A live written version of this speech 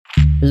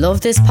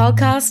Love this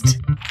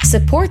podcast?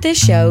 Support this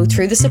show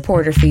through the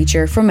supporter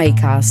feature from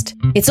Acast.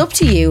 It's up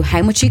to you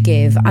how much you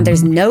give and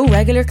there's no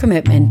regular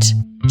commitment.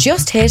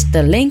 Just hit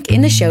the link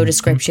in the show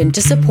description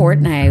to support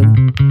now.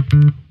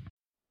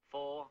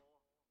 4,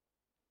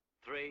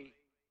 3,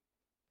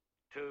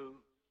 2,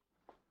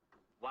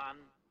 1.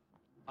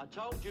 I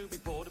told you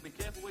before to be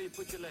careful where you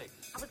put your legs.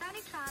 I was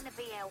only trying to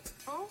be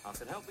helpful. I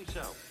can help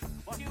myself.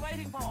 What are you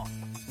waiting for?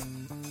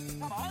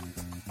 Come on.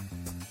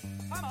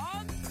 Come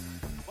on.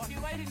 What are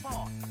you waiting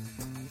for?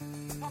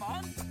 Come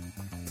on.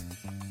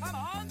 Come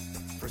on.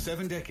 For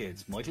 7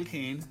 decades, Michael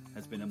Caine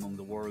has been among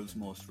the world's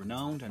most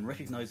renowned and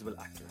recognisable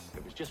actors.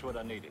 It was just what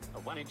I needed. A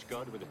 1-inch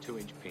god with a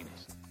 2-inch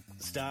penis.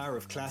 The star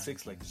of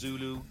classics like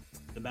Zulu,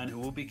 The Man Who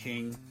Would Be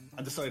King,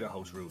 and The Cider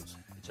House Rules.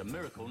 It's a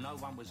miracle no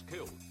one was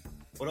killed.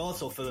 But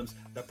also films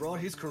that brought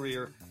his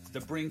career to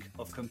the brink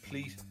of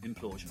complete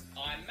implosion.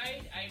 I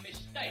made a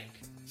mistake.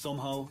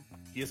 Somehow,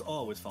 he has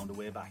always found a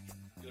way back.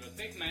 You're a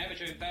big man, but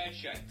you're in bad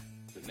shape.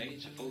 With me,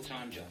 it's a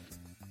full-time job.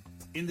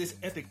 In this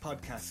epic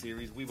podcast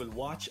series, we will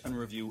watch and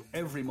review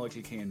every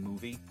Michael Caine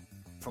movie,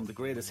 from the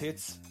greatest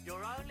hits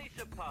You're only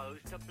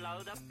supposed to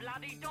blow the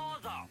bloody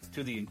doors off.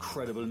 to the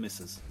incredible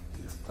misses,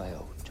 You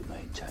failed to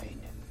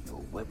maintain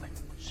your weapon,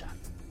 son.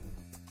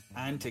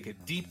 and take a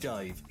deep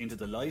dive into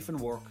the life and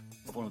work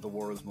of one of the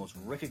world's most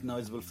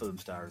recognisable film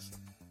stars.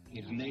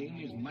 His name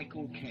is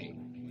Michael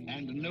Caine,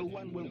 and no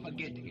one will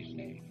forget his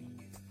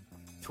name.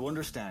 To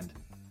understand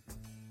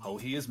how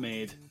he has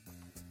made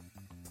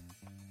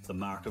the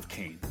mark of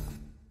Caine.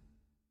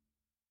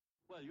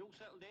 Well, you all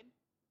settled in?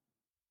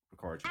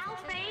 Record.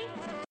 Alfie!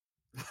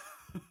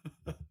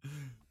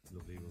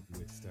 Lovely way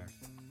to start.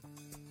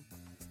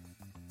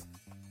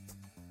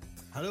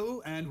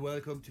 Hello and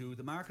welcome to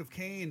The Mark of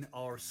Caine,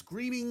 our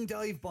screaming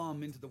dive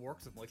bomb into the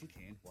works of Michael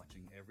Caine,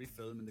 watching every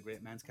film in the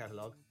great man's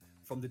catalogue,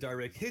 from the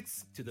direct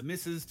hits to the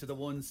misses to the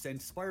ones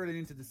sent spiralling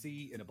into the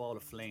sea in a ball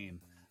of flame.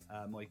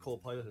 My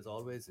co-pilot, as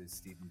always, is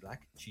Stephen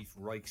Black, Chief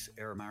Reichs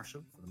Air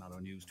Marshal for the Mallow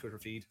News Twitter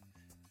feed.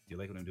 Do you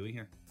like what I'm doing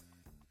here?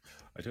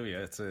 I do, yeah.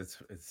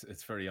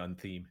 It's very on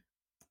theme.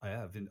 I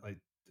have.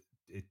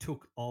 It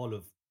took all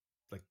of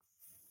like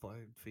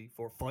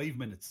 5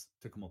 minutes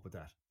to come up with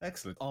that.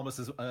 Excellent. Almost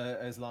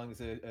as long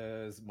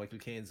as Michael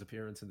Caine's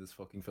appearance in this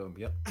fucking film.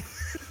 Yeah.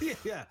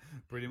 yeah,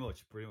 pretty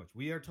much.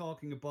 We are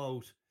talking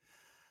about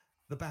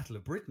the Battle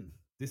of Britain.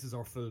 This is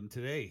our film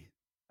today.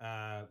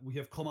 We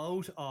have come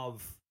out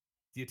of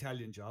The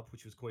Italian Job,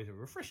 which was quite a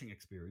refreshing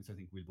experience. I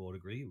think we'll both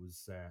agree. It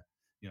was,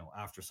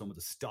 after some of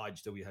the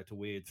stodge that we had to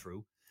wade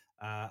through.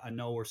 And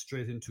now we're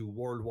straight into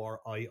World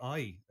War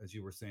II, as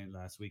you were saying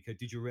last week.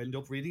 Did you end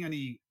up reading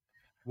any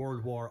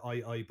World War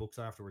II books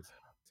afterwards?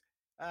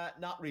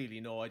 Not really,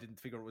 no. I didn't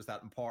figure it was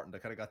that important. I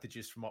kind of got the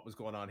gist from what was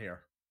going on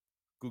here.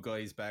 Good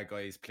guys, bad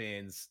guys,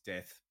 planes,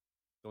 death.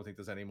 Don't think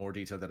there's any more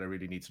detail that I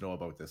really need to know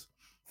about this.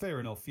 Fair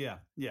enough, yeah.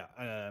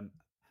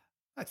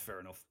 That's fair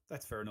enough.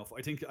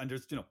 I think, and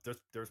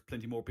there's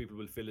plenty more people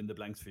will fill in the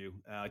blanks for you.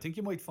 I think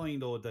you might find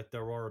though that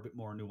there are a bit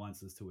more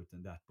nuances to it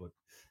than that, but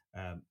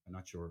I'm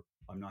not sure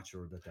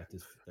that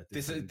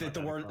this is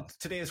the word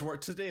today's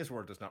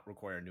word does not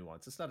require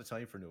nuance. It's not a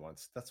time for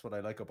nuance. That's what I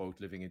like about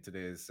living in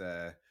today's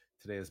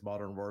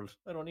modern world.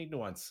 I don't need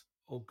nuance.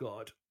 Oh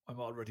God, I'm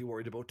already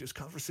worried about this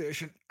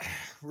conversation.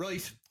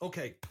 Right,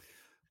 okay,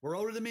 we're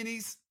out of the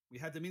minis. We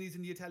had the minis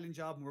in The Italian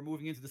Job, and we're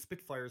moving into the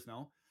Spitfires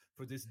now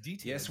for this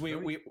detail. Yes,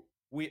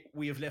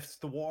 we have left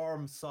the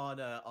warm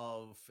sauna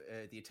of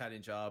The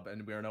Italian Job,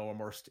 and we are now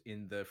immersed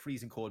in the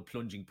freezing cold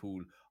plunging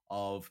pool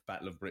of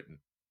Battle of Britain.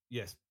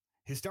 Yes,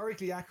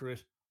 historically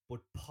accurate, but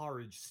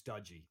porridge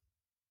stodgy.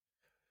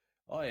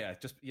 Oh yeah,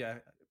 just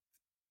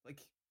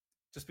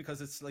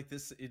because it's like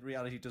this in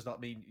reality does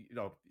not mean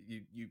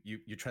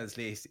you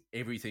translate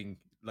everything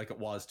like it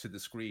was to the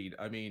screen.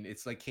 I mean,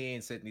 it's like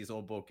Caine said in his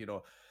own book,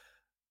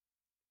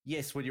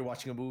 yes, when you're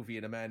watching a movie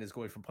and a man is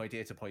going from point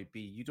A to point B,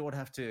 you don't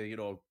have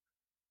to,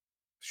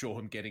 show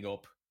him getting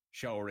up,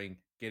 showering,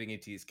 getting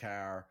into his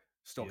car,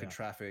 stuck in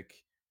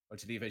traffic,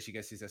 until he eventually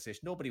gets to his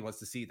destination. Nobody wants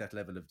to see that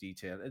level of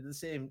detail. And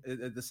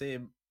the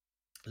same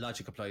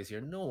logic applies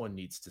here. No one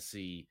needs to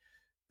see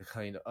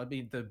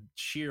the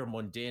sheer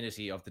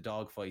mundanity of the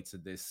dogfights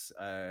in this.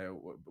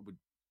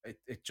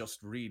 It just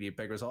really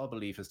beggars all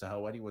belief as to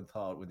how anyone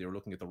thought when they were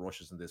looking at the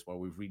rushes in this, where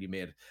we've really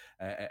made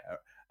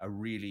a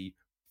really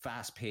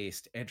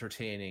fast-paced,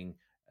 entertaining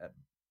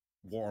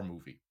war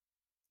movie.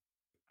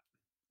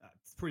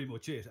 That's pretty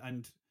much it.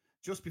 And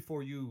just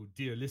before you,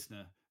 dear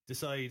listener,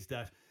 decide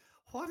that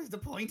what is the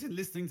point in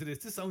listening to this?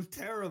 This sounds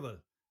terrible.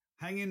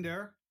 Hang in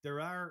there.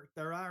 There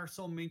are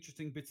some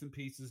interesting bits and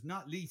pieces,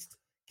 not least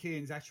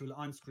Caine's actual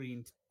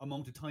on-screen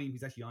amount of time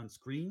he's actually on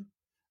screen.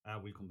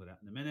 We'll come to that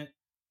in a minute.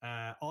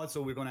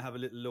 Also, we're going to have a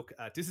little look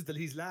at this is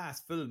his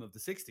last film of the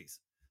 60s.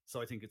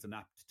 So I think it's an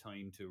apt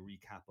time to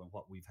recap on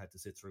what we've had to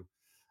sit through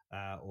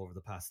over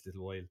the past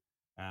little while.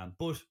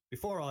 But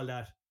before all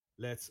that,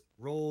 let's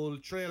roll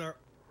trailer.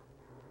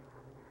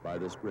 By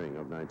the spring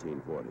of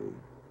 1940,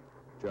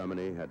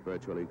 Germany had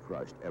virtually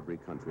crushed every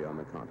country on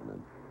the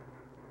continent.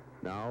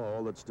 Now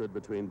all that stood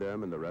between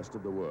them and the rest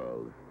of the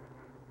world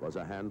was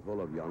a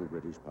handful of young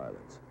British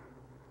pilots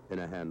in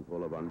a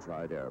handful of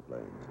untried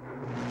airplanes.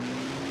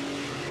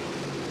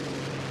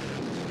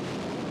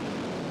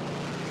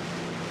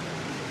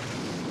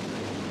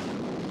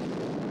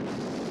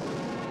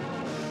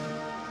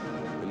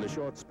 In the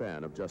short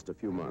span of just a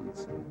few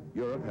months,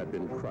 Europe had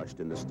been crushed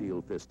in the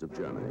steel fist of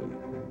Germany.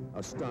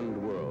 A stunned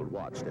world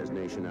watched as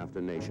nation after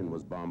nation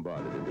was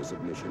bombarded into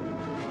submission.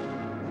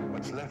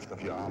 What's left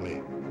of your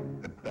army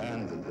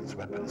abandoned its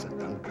weapons at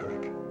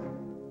Dunkirk.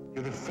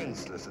 You're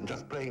defenseless and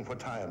just playing for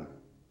time.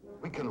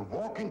 We can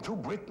walk into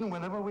Britain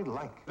whenever we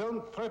like.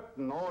 Don't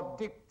threaten or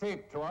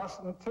dictate to us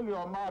until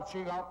you're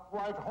marching up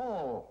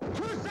Whitehall.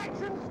 2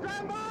 sections,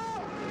 scramble!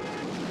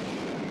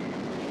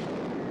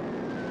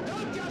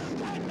 Don't just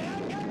stand there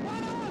and get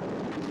one up!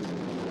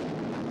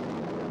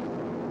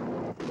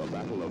 The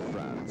Battle of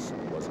France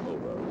was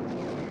over.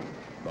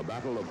 The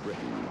Battle of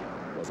Britain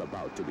was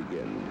about to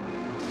begin.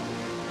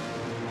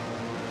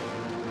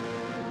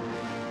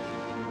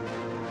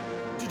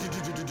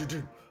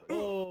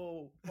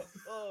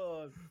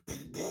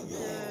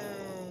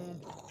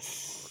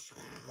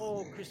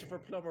 Oh, Christopher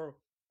Plummer,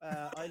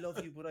 I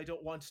love you, but I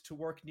don't want to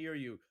work near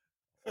you.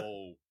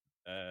 Oh,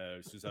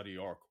 Susanna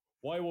York,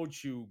 why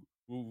won't you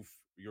move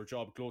your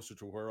job closer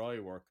to where I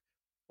work?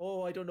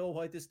 Oh, I don't know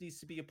why this needs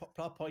to be a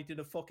plot point in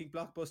a fucking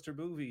blockbuster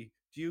movie.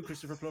 Do you,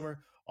 Christopher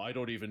Plummer? I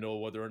don't even know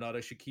whether or not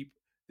I should keep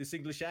this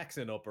English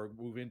accent up or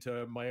move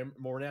into my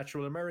more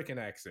natural American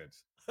accent.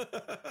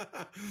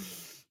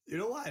 You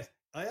know what?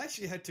 I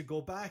actually had to go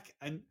back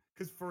and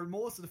because for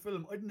most of the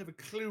film, I didn't have a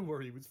clue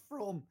where he was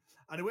from.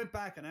 And I went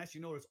back and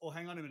actually noticed, oh,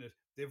 hang on a minute.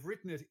 They've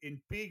written it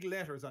in big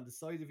letters on the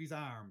side of his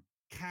arm.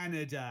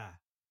 Canada.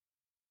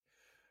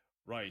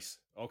 Right.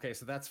 Okay,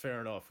 so that's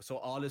fair enough. So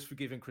all is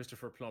forgiven,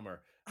 Christopher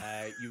Plummer.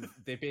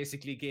 They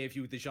basically gave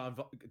you the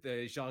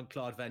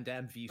Jean-Claude Van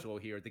Damme veto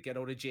here, the get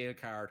out of jail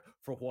card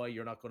for why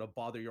you're not going to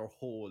bother your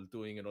whole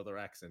doing another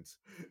accent.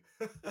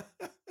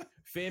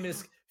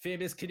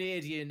 famous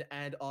Canadian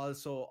and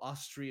also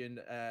Austrian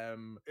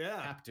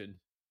captain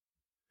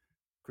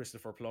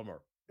Christopher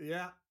Plummer.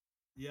 Yeah.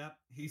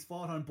 He's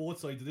fought on both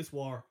sides of this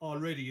war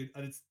already,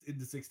 and it's in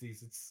the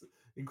 60s. It's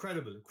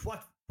incredible.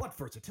 What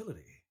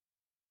versatility.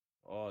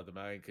 Oh, the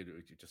man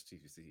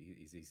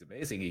he's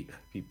amazing.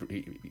 He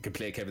can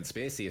play Kevin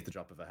Spacey at the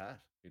drop of a hat.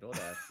 You know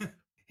that.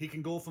 He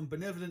can go from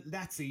benevolent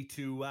Nazi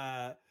to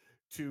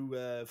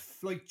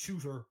flight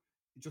tutor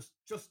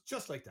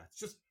just like that. It's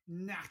just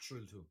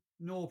natural to him.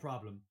 No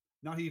problem.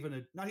 Not even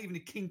a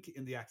kink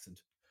in the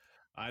accent.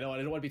 I know. I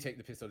don't want to be taking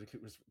the piss out of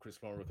Chris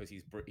Plummer because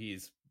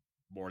he's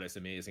more or less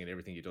amazing in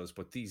everything he does.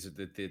 But these are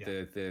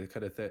the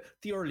kind of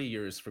the early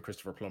years for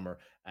Christopher Plummer,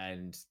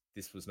 and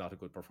this was not a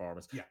good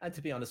performance. Yeah. And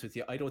to be honest with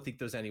you, I don't think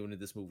there's anyone in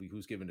this movie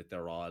who's given it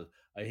their all.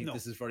 I think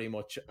this is very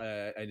much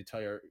an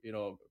entire,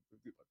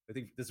 I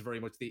think this is very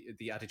much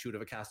the attitude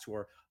of a cast who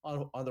are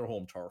on their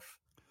home turf.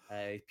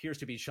 It appears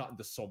to be shot in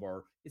the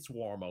summer. It's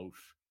warm out.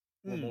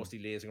 We're mostly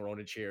lazing around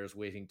in chairs,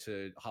 waiting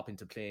to hop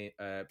into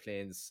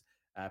planes,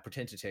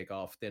 pretend to take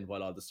off. Then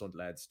while all the stunt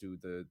lads do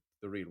the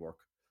real work.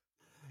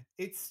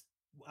 It's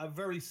a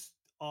very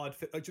odd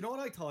fit. Do you know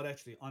what I thought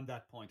actually on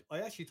that point? I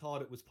actually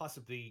thought it was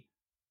possibly,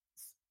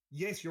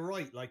 yes, you're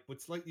right,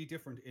 but slightly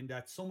different in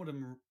that some of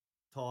them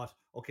thought,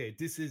 okay,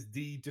 this is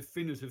the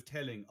definitive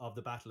telling of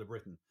the Battle of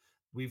Britain.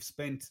 We've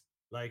spent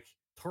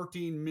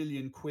 13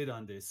 million quid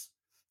on this.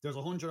 There's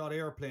 100-odd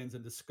airplanes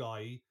in the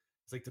sky.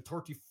 It's like the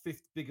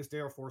 35th biggest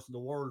air force in the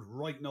world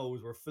right now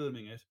as we're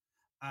filming it.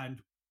 And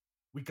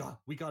we got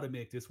to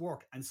make this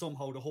work. And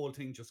somehow the whole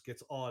thing just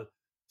gets all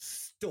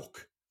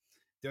stuck.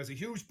 There's a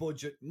huge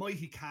budget,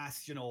 mighty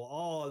cast,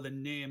 all the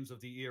names of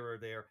the era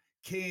there.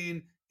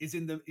 Kane is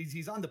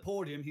he's on the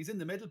podium. He's in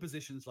the medal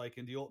positions like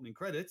in the opening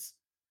credits,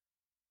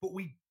 but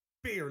we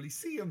barely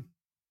see him.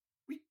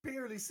 We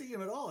barely see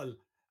him at all.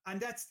 And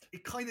that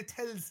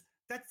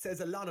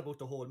says a lot about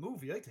the whole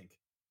movie, I think.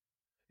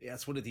 Yeah,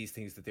 it's one of these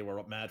things that they were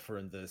up mad for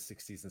in the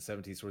 60s and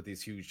 70s, were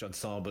these huge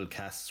ensemble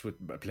casts with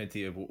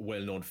plenty of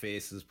well-known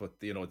faces, but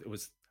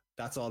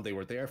that's all they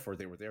were there for.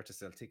 They were there to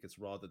sell tickets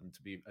rather than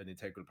to be an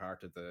integral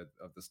part of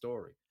the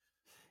story.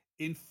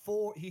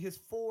 He has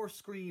 4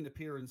 screen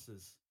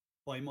appearances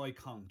by my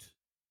count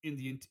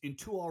in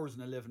 2 hours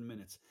and 11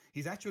 minutes.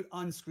 His actual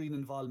on-screen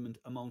involvement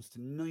amounts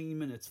to 9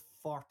 minutes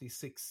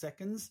 46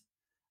 seconds,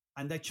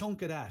 and that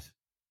chunk of that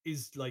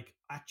is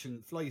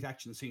flight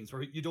action scenes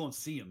where you don't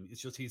see him.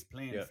 It's just his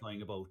plane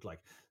flying about.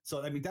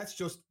 So I mean, that's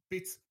just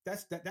bits.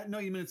 That's that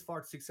 9 minutes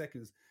 46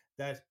 seconds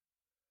that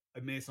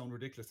it may sound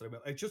ridiculous.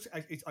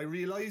 I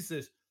realized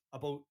it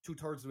about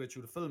 2/3 of the way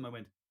through the film. I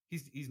went,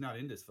 he's not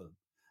in this film.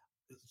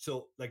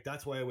 So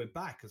that's why I went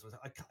back, because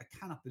I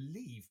cannot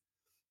believe,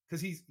 because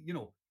he's,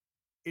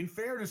 in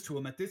fairness to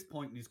him at this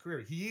point in his career,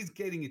 he is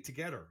getting it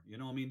together.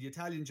 I mean, the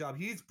Italian Job,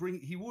 he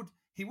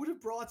would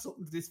have brought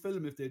something to this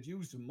film if they'd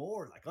used him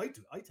more. I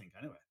think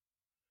anyway.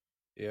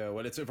 Yeah,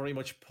 well, it's a very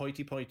much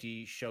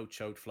pointy, shout,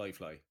 fly,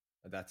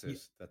 and that's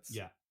it.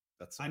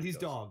 That's and his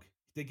dog.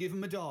 They give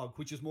him a dog,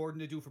 which is more than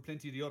they do for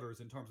plenty of the others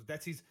in terms of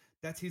that's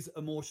his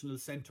emotional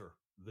center,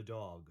 the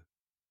dog.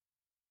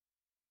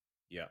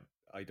 Yeah,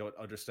 I don't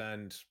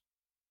understand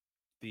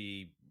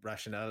the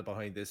rationale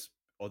behind this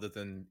other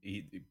than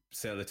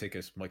sell a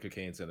ticket. Michael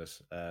Caine's in it.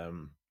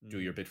 Do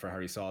your bit for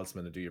Harry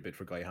Saltzman and do your bit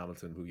for Guy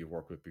Hamilton, who you've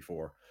worked with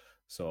before.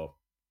 So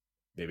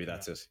maybe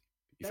that's it.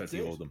 He felt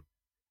he owed them.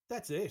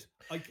 That's it.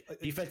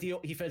 He felt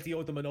he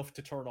owed them enough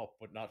to turn up,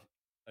 but not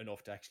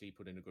enough to actually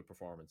put in a good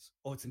performance.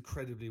 Oh, it's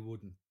incredibly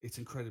wooden.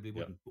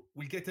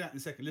 We'll get to that in a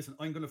second. Listen,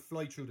 I'm going to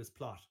fly through this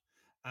plot.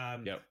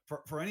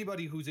 For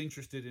anybody who's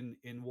interested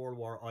in World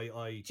War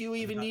II, do you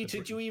even need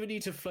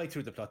to fly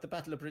through the plot? The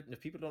Battle of Britain.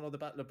 If people don't know the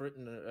Battle of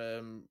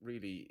Britain,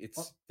 really,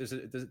 it's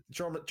the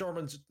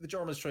Germans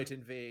try to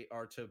invade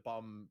or to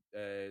bomb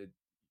the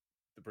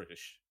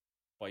British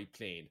by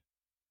plane,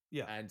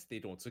 and they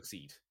don't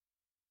succeed,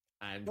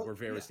 and we're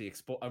variously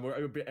exposed,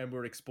 and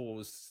we're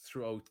exposed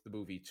throughout the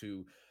movie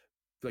to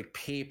like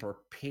paper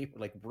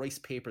like rice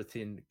paper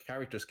thin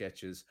character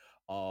sketches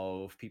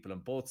of people on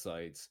both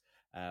sides.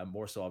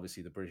 More so,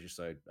 obviously, the British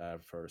side,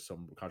 for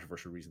some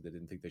controversial reason, they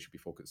didn't think they should be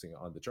focusing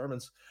on the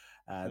Germans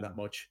that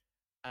much.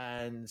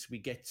 And we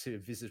get to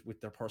visit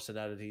with their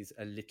personalities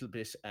a little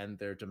bit and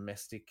their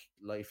domestic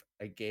life,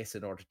 I guess,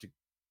 in order to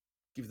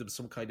give them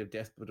some kind of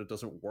depth, but it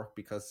doesn't work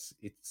because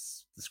the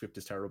script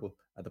is terrible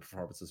and the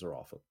performances are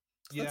awful.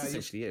 So that's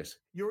essentially it.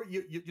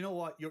 You know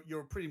what?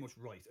 You're pretty much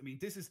right. I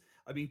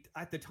mean,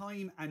 at the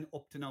time and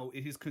up to now,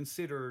 it is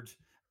considered,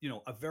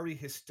 a very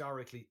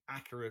historically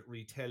accurate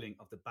retelling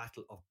of the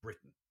Battle of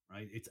Britain,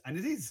 right? It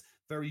is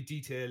very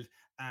detailed.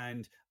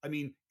 And I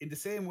mean, in the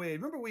same way,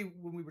 remember when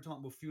we were talking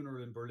about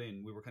Funeral in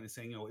Berlin, we were kind of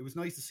saying, it was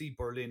nice to see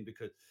Berlin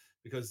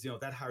because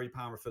that Harry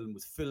Palmer film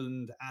was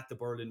filmed at the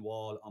Berlin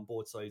Wall on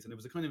both sides. And it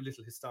was a kind of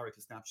little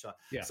historical snapshot.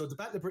 Yeah. So the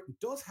Battle of Britain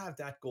does have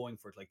that going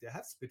for it. Like, they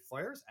had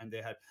Spitfires and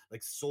they had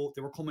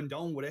they were coming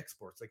down with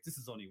experts. Like, this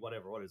is only what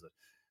is it?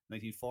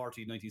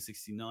 1940,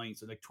 1969,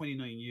 so like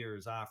 29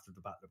 years after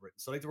the Battle of Britain.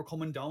 So like, they were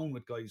coming down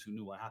with guys who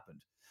knew what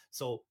happened.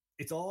 So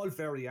it's all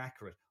very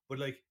accurate. But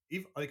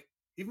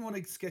even when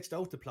I sketched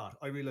out the plot,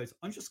 I realized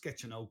I'm just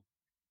sketching out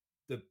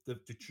the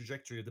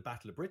trajectory of the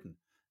Battle of Britain.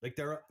 Like,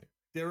 the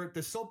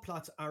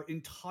subplots are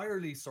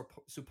entirely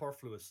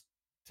superfluous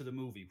to the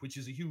movie, which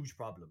is a huge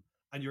problem.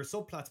 And your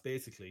subplots,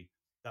 basically,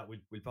 that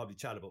we'll probably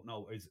chat about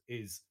now,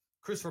 is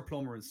Christopher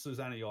Plummer and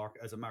Susanna York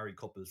as a married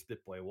couple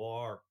split by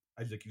war.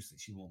 Like you said,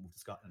 she won't move to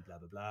Scotland, blah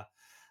blah blah.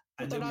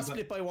 But they're not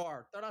split by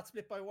war. They're not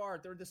split by war.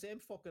 They're in the same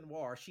fucking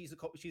war. She's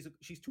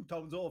 2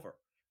 towns over.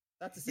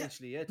 That's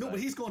essentially it. No, but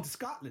he's going to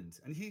Scotland,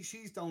 and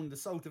she's down the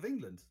south of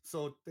England,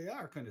 so they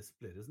are kind of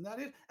split, isn't that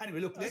it? Anyway,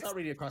 look, that's not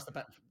really across the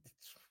bat.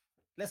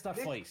 Let's not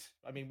fight.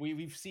 I mean,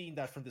 we've seen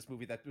that from this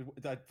movie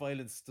that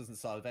violence doesn't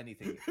solve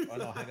anything. Oh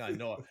no, hang on,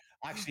 no.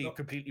 Actually,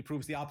 completely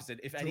proves the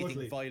opposite. If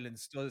anything,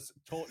 violence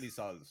totally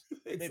solves.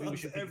 Maybe we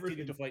should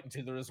continue to fight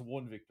until there is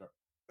one victor.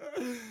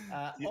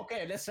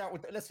 Okay, let's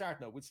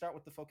start now. We'll start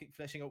with the fucking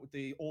fleshing out with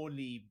the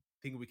only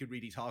thing we could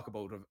really talk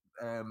about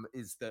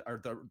is the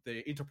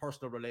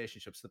interpersonal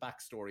relationships, the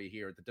backstory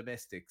here, the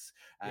domestics.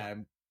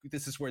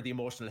 This is where the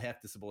emotional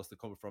heft is supposed to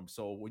come from.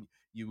 So when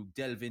you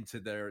delve into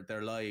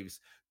their lives,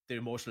 the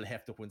emotional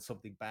heft of when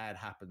something bad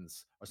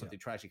happens or something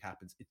tragic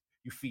happens,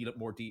 you feel it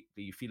more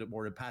deeply, you feel it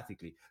more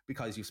empathically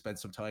because you spent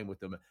some time with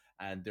them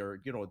and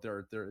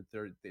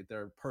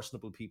they're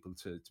personable people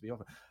to be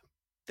over.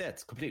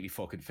 That's completely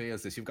fucking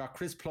fails this. You've got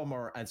Chris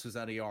Plummer and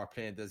Susanna York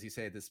playing, as you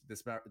say,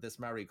 this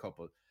married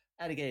couple.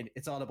 And again,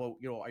 it's all about,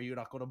 are you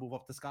not going to move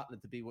up to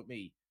Scotland to be with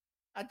me?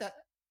 And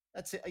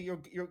that's it.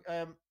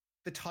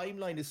 The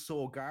timeline is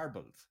so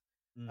garbled.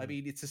 I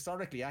mean, it's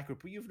historically accurate,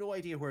 but you have no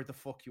idea where the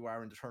fuck you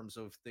are in terms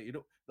of the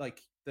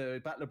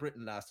Battle of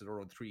Britain lasted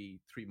around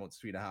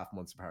 3.5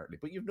 months apparently.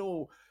 But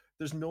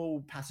there's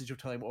no passage of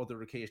time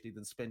other occasionally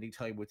than spending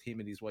time with him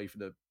and his wife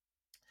in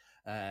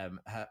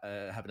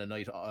having a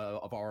night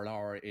of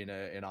R&R in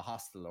a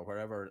hostel or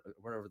wherever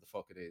the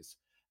fuck it is,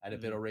 and a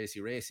bit of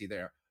racy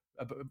there,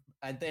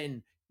 and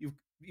then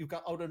you've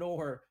got out of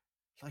nowhere,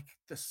 like,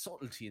 the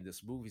subtlety in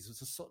this movie is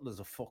as subtle as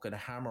a fucking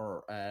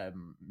hammer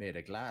made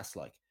of glass.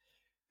 Like,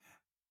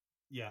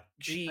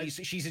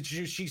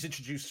 she's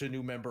introduced to a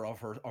new member of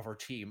her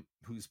team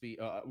who's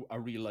a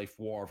real life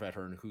war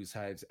veteran who's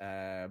had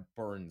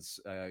burns,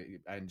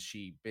 and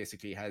she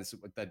basically has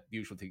that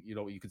usual thing.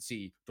 You could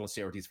see, don't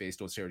stare at his face,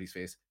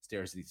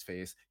 stares at his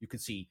face. You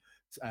could see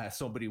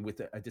somebody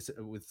with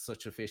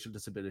such a facial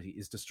disability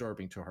is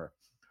disturbing to her.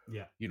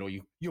 Yeah,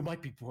 you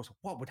might be,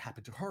 what would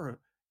happen to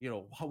her?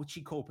 How would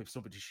she cope if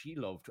somebody she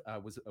loved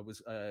was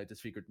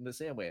disfigured in the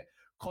same way?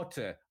 Cut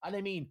to, and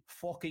I mean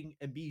fucking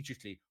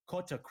immediately,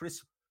 cut to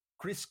Chris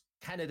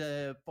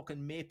Canada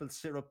fucking maple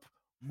syrup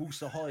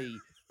Moose Ahoy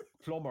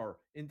Plummer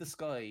in the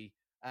sky,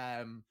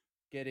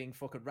 getting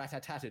fucking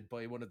rat-a-tatted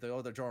by one of the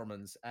other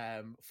Germans,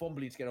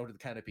 fumbling to get out of the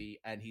canopy,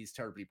 and he's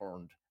terribly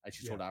burned. And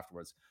she's told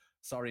afterwards,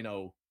 sorry,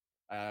 no,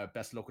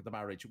 best luck with the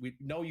marriage.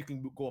 Now you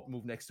can go up and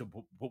move next to him,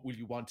 but will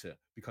you want to?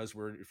 Because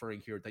we're referring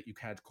here that you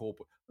can't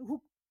cope with.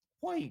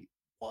 Why?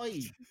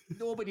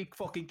 Nobody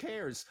fucking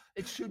cares.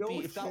 It should be,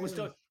 if that was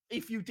done,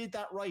 if you did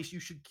that right, you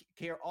should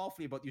care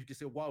awfully about. You could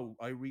say, "Wow,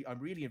 I'm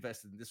really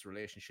invested in this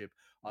relationship.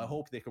 I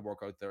hope they can work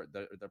out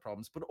their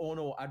problems." But oh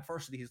no,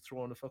 adversity has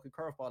thrown a fucking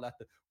curveball at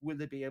them. Will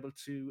they be able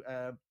to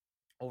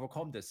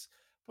overcome this?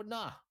 But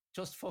nah,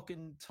 just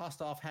fucking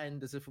tossed off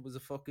hand as if it was a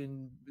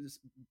fucking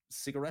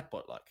cigarette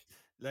butt,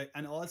 like.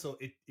 And also,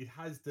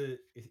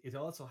 it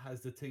also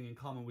has the thing in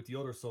common with the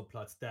other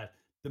subplots that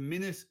the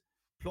minute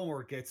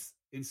Plummer gets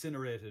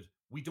incinerated,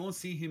 we don't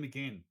see him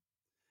again.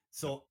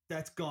 So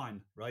that's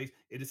gone, right?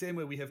 In the same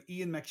way, we have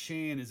Ian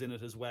McShane is in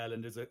it as well,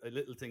 and there's a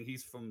little thing.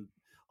 He's from,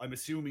 I'm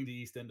assuming, the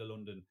East End of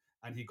London,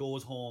 and he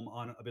goes home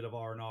on a bit of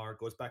R&R,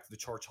 goes back to the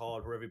church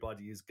hall where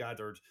everybody is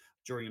gathered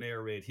during an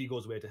air raid. He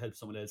goes away to help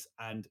someone else,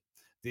 and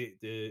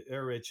the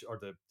air raid or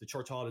the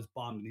church hall is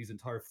bombed, and his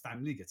entire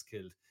family gets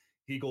killed.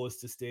 He goes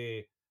to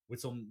stay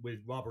with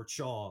Robert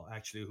Shaw,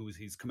 actually, who's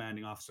his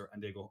commanding officer,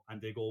 and they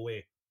go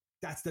away.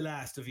 That's the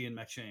last of Ian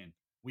McShane.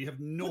 We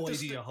have no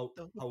idea how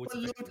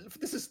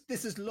it's.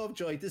 This is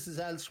Lovejoy. This is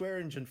Al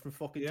Swearingen from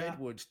fucking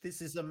Deadwood. This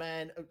is a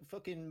man,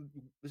 fucking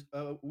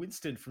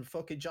Winston from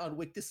fucking John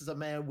Wick. This is a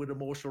man with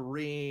emotional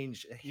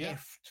range, a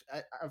heft,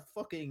 a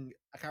fucking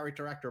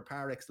character actor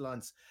par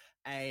excellence,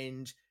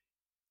 and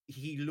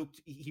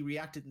he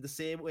reacted in the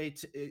same way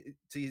to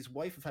his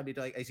wife and family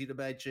dying as you'd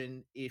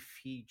imagine if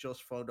he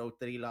just found out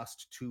that he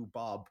lost to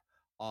Bob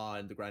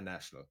on the Grand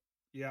National.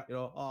 Yeah,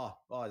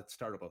 it's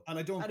terrible. And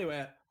I don't.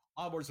 Anyway,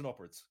 onwards and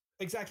upwards.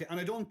 Exactly, and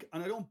I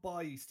don't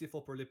buy stiff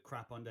upper lip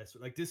crap on this.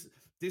 Like this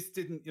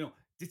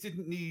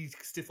didn't need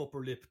stiff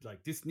upper lip.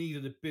 Like this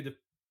needed a bit of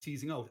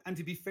teasing out. And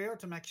to be fair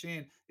to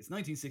McShane, it's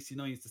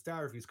 1969, it's the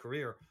start of his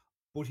career,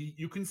 but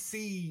you can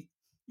see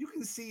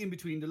in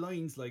between the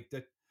lines like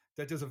that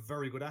there's a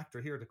very good actor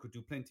here that could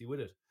do plenty with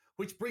it.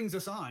 Which brings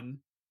us on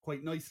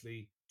quite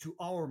nicely to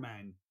our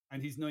man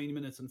and his 9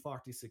 minutes and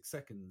 46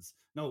 seconds.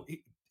 No,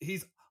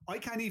 I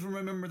can't even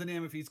remember the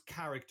name of his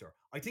character.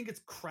 I think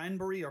it's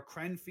Cranberry or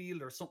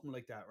Cranfield or something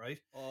like that, right?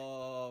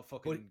 Oh,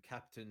 fucking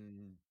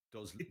Captain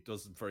does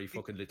very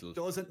fucking little.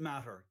 Doesn't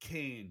matter.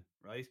 Kane,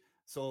 right?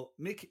 So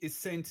Mick is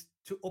sent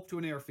up to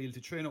an airfield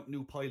to train up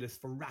new pilots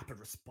for rapid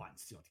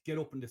response, to get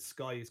up in the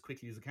sky as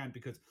quickly as they can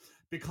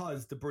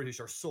because the British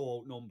are so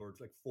outnumbered,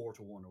 like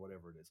 4-1 or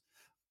whatever it is.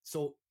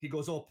 So he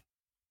goes up.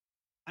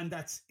 And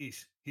that's it.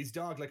 His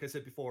dog, like I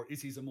said before,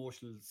 is his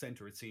emotional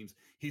center, it seems.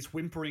 He's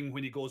whimpering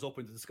when he goes up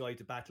into the sky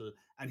to battle,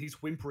 and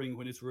he's whimpering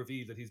when it's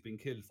revealed that he's been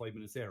killed 5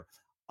 minutes there.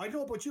 I don't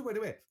know about you, by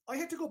the way. I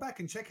had to go back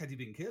and check had he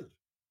been killed.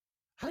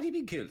 Had he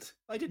been killed?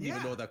 I didn't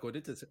even know that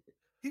good.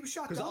 He was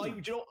shot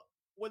down.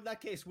 Well, in that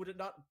case, would it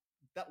not...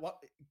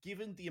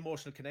 given the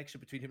emotional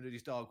connection between him and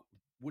his dog,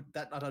 would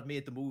that not have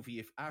made the movie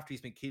if after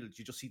he's been killed,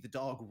 you just see the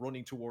dog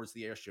running towards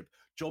the airship,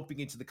 jumping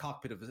into the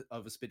cockpit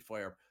of a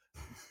Spitfire,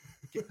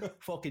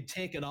 fucking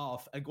taking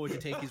off and going to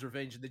take his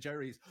revenge in the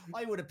Jerry's?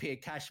 I would have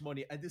paid cash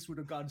money, and this would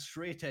have gone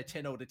straight to a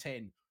 10 out of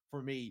 10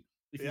 for me.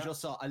 If you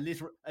just saw a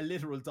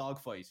literal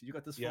dogfight, you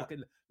got this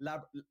fucking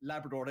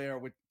Labrador there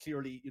with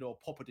clearly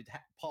puppeted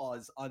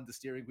paws on the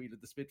steering wheel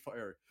of the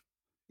Spitfire.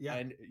 Yeah,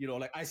 and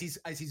like as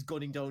he's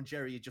gunning down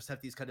Jerry, you just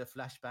have these kind of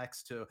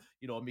flashbacks to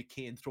Mick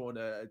Cain throwing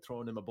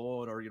him a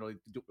bone, or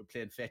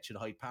playing fetch in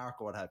Hyde Park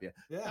or what have you.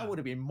 Yeah, that would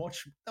have been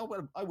much. I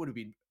would have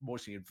been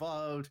emotionally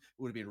involved. It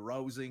would have been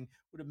rousing.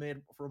 Would have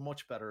made for a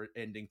much better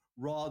ending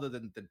rather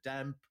than the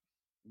damp,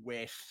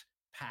 wet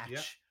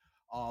patch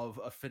of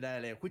a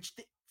finale, which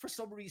for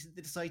some reason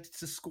they decided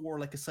to score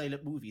like a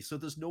silent movie. So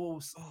there's no.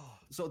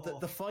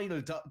 The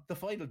final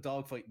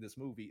dogfight in this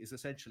movie is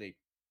essentially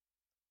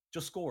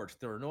just scored.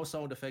 There are no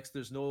sound effects.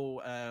 There's no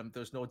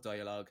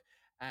dialogue,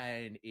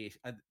 and it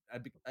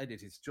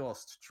is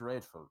just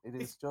dreadful.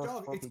 It's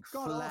just fucking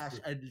flat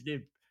and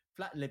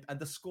limp. And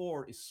the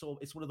score is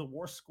it's one of the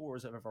worst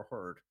scores I've ever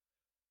heard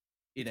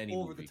in any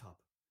movie. Over the top.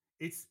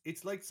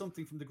 It's like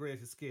something from The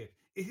Great Escape.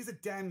 It is a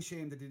damn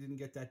shame that they didn't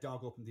get that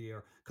dog up in the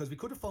air, because we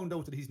could have found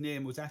out that his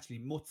name was actually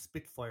Mutt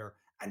Spitfire,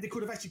 and they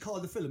could have actually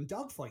called the film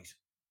Dogfight.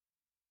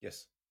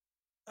 Yes.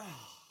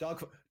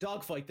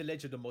 Dogfight: The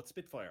Legend of Mutt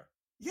Spitfire.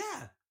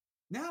 Yeah.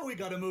 Now we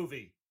got a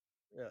movie.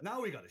 Yeah.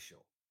 Now we got a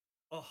show.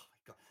 Oh my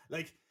God.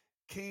 Like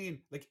Kane,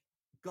 like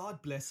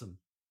God bless him.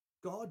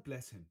 God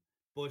bless him.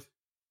 But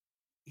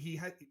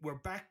we're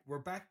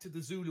back to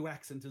the Zulu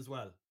accent as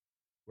well.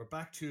 We're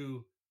back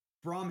to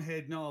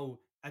Bromhead now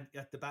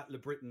at the Battle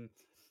of Britain.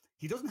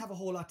 He doesn't have a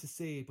whole lot to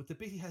say, but the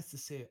bit he has to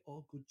say,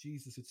 oh good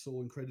Jesus, it's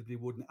so incredibly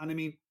wooden. And I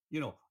mean,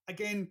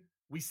 again,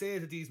 we say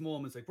it at these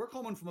moments, like we're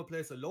coming from a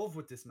place of love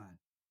with this man.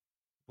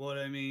 But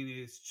I mean,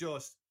 it's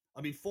just,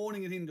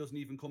 phoning it in doesn't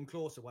even come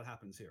close to what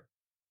happens here.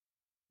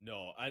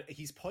 No, and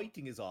his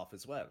pointing is off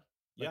as well.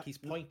 Like his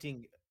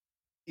pointing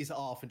is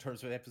off in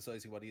terms of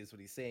emphasizing what he's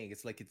saying.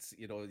 It's like it's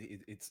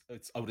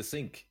out of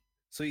sync.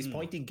 So his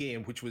pointing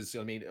game, which was,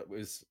 it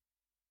was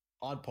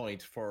on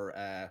point for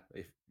a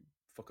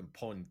fucking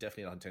pun,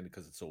 definitely not intended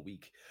because it's so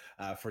weak.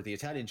 For the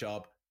Italian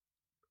job,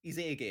 he's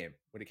A game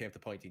when it came to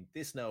pointing.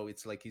 This now,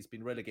 it's like he's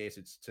been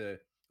relegated to,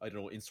 I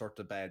don't know, insert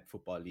a bad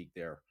football league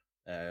there.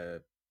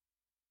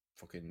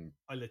 fucking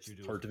I'll let you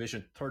do third it.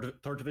 division.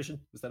 Third division,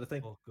 was that a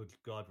thing? Oh, good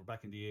God, we're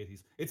back in the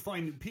 80s. It's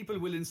fine. People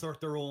will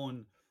insert their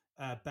own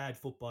bad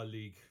football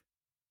league.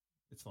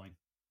 It's fine.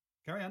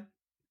 Carry on.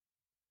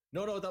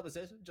 No, that was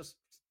it. Just,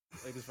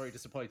 I was very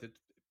disappointed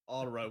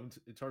all around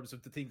in terms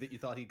of the thing that you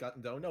thought he'd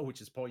gotten down. No,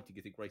 which is pointing.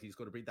 You think, right, he's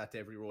going to bring that to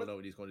every role now,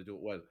 and he's going to do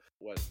it well.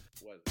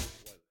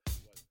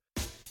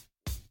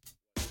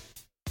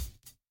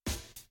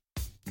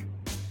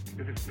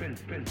 It is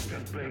Vince playing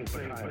for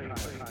time.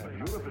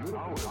 Europe is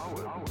ours.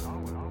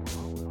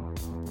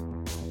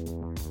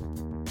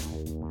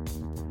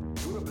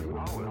 Europe is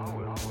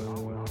ours.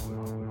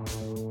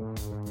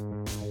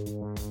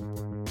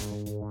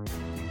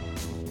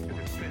 It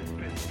is Vince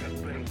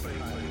playing for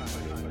time.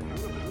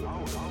 Europe is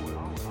ours.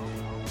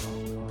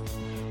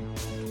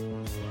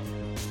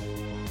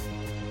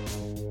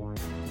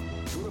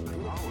 Europe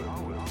is ours.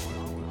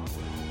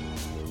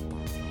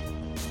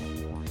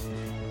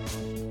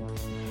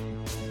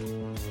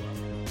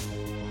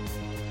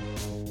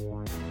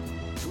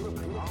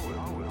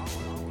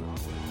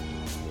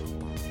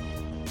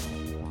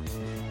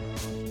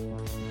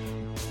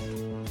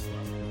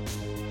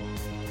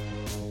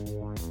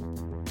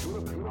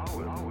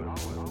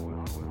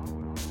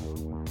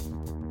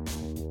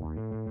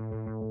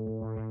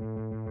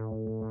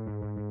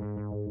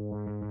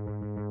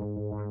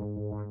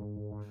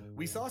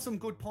 We saw some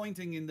good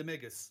pointing in the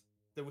Megas.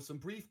 There was some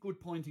brief good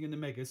pointing in the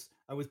Megas.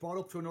 I was brought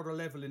up to another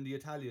level in the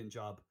Italian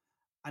job,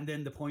 and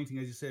then the pointing,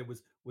 as you said,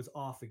 was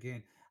off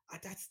again.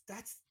 That's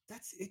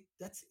it.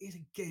 That's it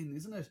again,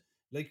 isn't it?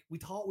 Like we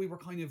thought we were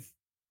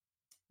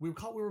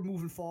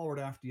moving forward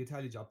after the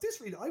Italian job.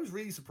 I was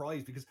really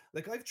surprised because,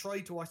 like, I've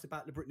tried to watch the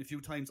Battle of Britain a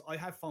few times. I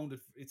have found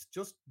it's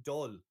just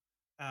dull.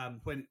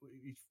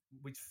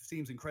 Which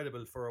seems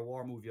incredible for a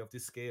war movie of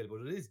this scale,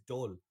 but it is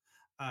dull.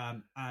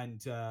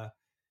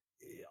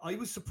 I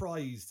was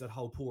surprised at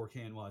how poor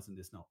Kane was in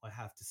this now, I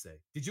have to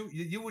say. Did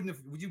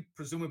you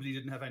presumably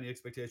didn't have any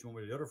expectation one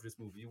way or the other for this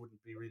movie? You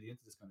wouldn't be really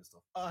into this kind of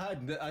stuff. I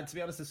hadn't, and to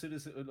be honest, as soon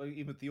as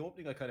even with the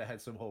opening, I kind of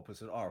had some hope. I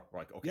said, "Oh,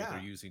 right, okay, Yeah. they're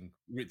using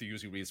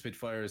real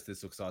Spitfires.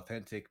 This looks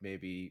authentic.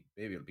 Maybe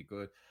it'll be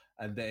good."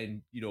 And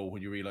then,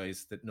 when you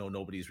realize that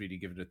nobody's really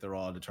giving it their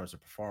all in terms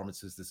of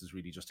performances, this is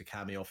really just a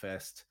cameo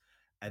fest.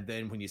 And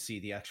then when you see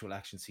the actual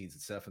action scenes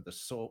itself, and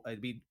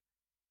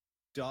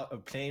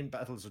plane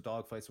battles or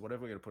dogfights or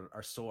whatever you're going to put it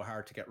are so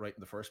hard to get right in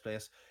the first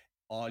place.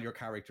 All your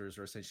characters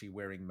are essentially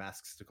wearing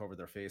masks to cover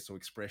their face, so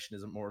expression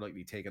isn't more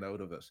likely taken out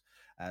of it.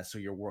 So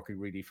you're working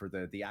really for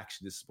the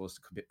action is supposed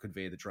to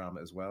convey the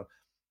drama as well.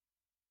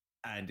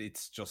 And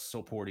it's just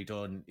so poorly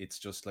done. It's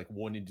just like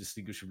one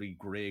indistinguishably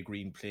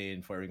grey-green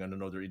plane firing on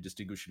another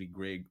indistinguishably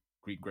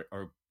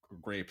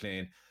grey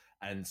plane,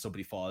 and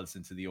somebody falls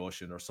into the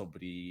ocean, or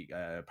somebody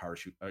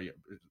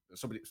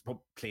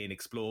plane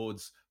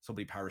explodes,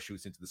 somebody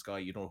parachutes into the sky.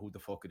 You don't know who the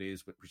fuck it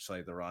is, which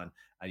side they're on,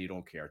 and you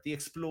don't care. The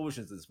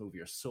explosions in this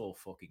movie are so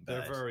fucking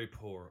bad. They're very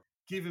poor.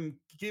 Give it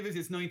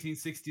its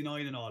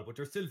 1969 and all, but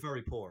they're still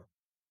very poor.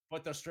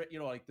 But they're straight,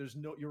 you're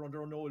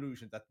under no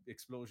illusion that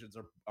explosions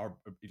are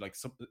like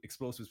some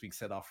explosives being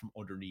set off from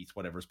underneath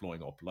whatever's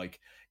blowing up. Like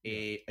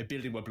a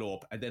building will blow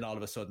up, and then all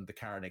of a sudden the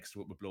car next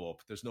to it will blow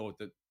up. There's no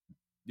that.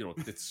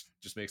 It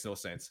just makes no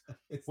sense.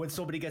 When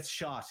somebody gets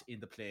shot in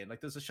the plane,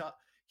 like there's a shot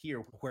here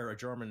where a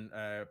German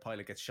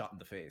pilot gets shot in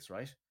the face,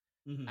 right?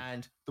 Mm-hmm.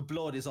 And the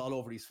blood is all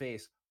over his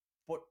face,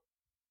 but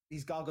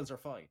his goggles are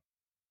fine.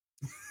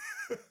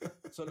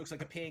 So it looks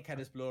like a paint can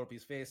has blown up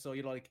his face. So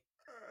I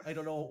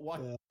don't know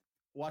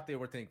what they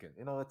were thinking.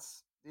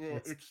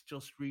 It's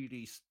just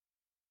really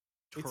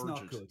turgid, it's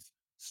not good,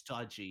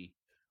 stodgy.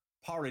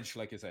 Porridge,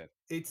 like you said.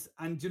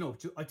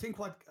 I think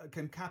what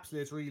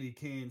encapsulates really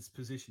Kane's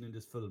position in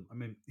this film. I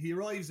mean, he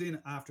arrives in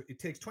after it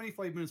takes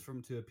 25 minutes for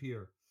him to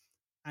appear,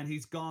 and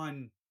he's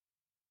gone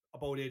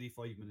about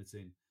 85 minutes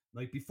in.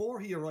 Like before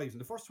he arrives, in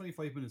the first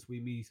 25 minutes, we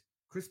meet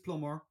Chris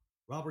Plummer,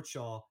 Robert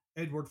Shaw,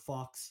 Edward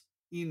Fox,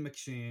 Ian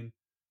McShane,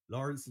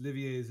 Laurence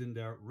Olivier is in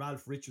there,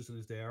 Ralph Richardson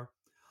is there,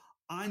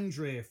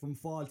 Andre from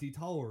Fawlty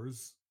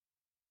Towers.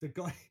 The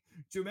guy,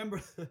 do you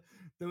remember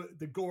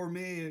the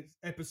gourmet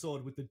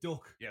episode with the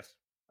duck? Yes.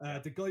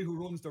 The guy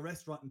who runs the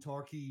restaurant in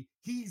Torquay,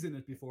 he's in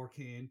it before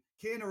Kane.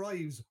 Kane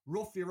arrives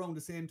roughly around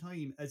the same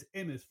time as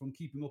Emmett from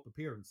Keeping Up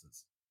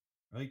Appearances.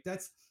 Right?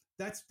 That's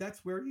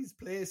where he's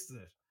placed in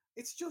it.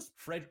 It's just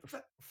Fred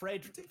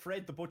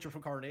the butcher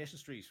from Coronation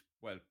Street.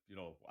 Well,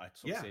 at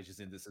some stages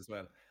in this as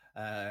well.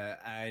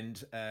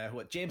 And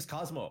James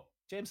Cosmo.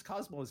 James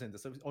Cosmo is in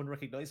this. It was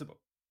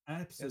unrecognizable.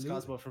 Absolutely.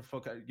 James Cosmo from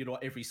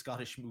every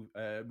Scottish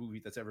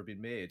movie that's ever been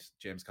made.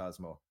 James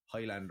Cosmo,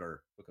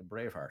 Highlander, fucking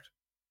Braveheart.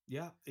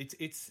 Yeah,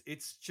 it's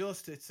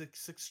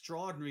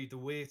extraordinary the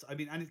way it's. I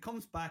mean, and it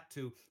comes back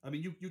to. I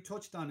mean, you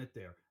touched on it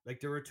there. Like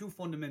there are two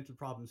fundamental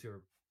problems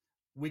here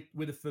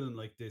with a film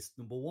like this.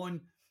 Number one,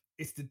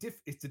 it's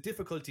the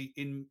difficulty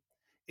in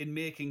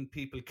making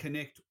people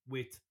connect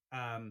with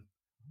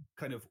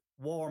kind of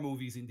war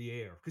movies in the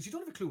air, because you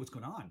don't have a clue what's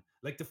going on.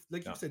 You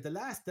said, the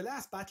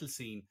last battle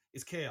scene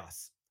is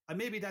chaos. And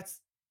maybe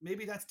that's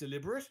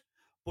deliberate,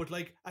 But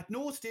like at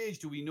no stage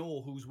do we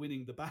know who's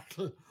winning the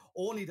battle,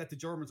 only that the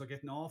Germans are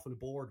getting awful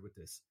bored with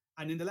this.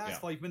 And in the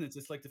last 5 minutes,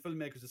 it's like the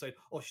filmmakers decide,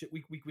 oh shit,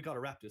 we got to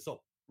wrap this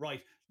up.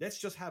 Right, let's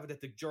just have it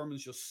that the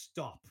Germans just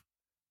stop.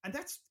 And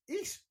that's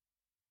it.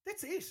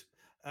 That's it.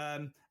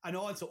 And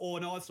also,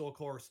 of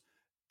course,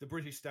 the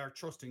British start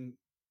trusting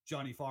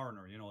Johnny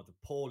Foreigner, you know, the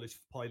Polish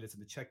pilots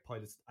and the Czech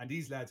pilots, and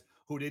these lads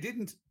who they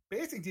didn't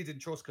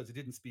trust because they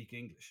didn't speak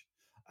English.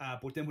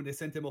 But then when they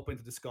sent them up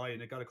into the sky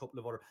and they got a couple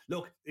of other...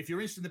 Look, if you're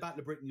interested in the Battle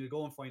of Britain, you'll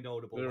go and find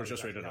out about it. We'll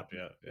just read it up,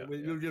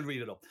 We'll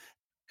read it up.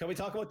 Can we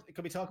talk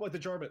about the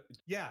German?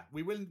 Yeah,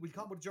 we will. We'll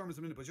talk about the Germans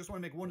in a minute, but I just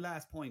want to make one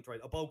last point,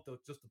 right, about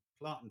just the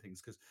plot and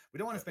things, because we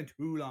don't want to spend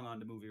too long on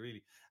the movie,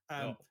 really.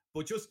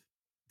 But just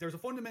there's a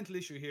fundamental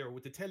issue here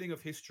with the telling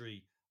of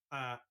history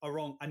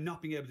around and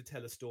not being able to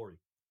tell a story.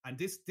 And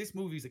this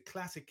movie is a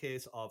classic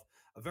case of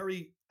a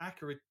very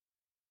accurate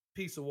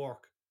piece of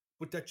work,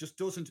 but that just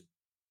doesn't.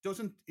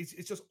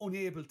 It's just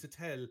unable to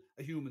tell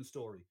a human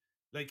story.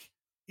 Like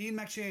Ian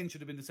McShane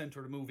should have been the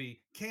center of the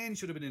movie. Kane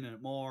should have been in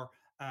it more.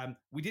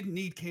 We didn't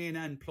need Kane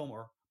and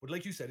Plummer, but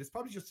like you said, it's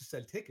probably just to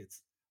sell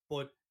tickets.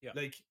 But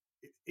like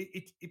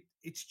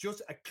it's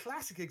just a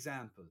classic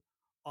example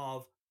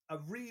of a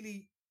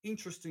really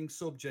interesting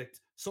subject,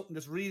 something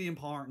that's really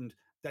important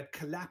that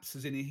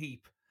collapses in a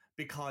heap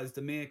because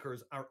the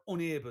makers are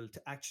unable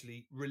to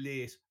actually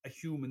relate a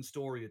human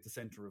story at the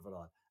center of it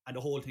all, and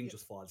the whole thing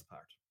just falls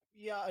apart.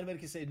 Yeah, I mean, I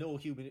can say no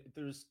human.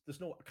 There's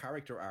no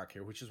character arc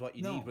here, which is what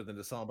you need within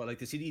the song. But like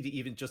this, you need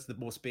even just the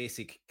most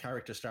basic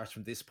character starts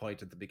from this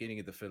point at the beginning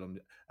of the film.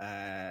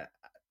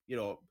 You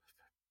know,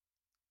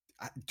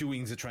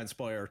 doings that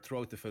transpire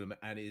throughout the film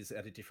and is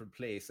at a different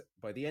place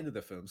by the end of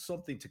the film.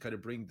 Something to kind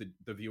of bring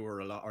the viewer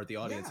along or the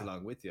audience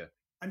along with you.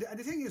 And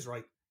the thing is,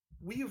 right,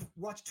 we have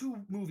watched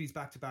two movies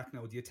back to back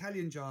now, The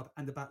Italian Job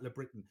and The Battle of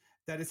Britain,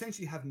 that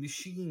essentially have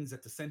machines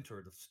at the center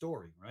of the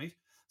story, right?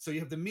 So you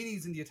have the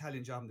Minis in The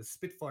Italian Job and the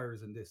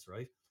Spitfires in this,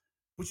 right?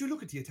 But you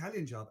look at The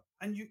Italian Job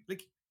and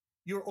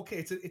you're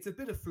okay, it's a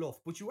bit of fluff,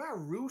 but you are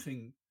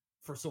rooting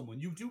for someone.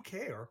 You do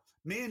care,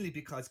 mainly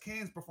because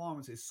Kane's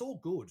performance is so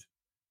good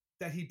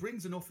that he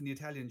brings enough in The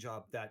Italian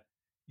Job that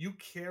you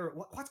care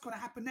what's going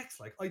to happen next.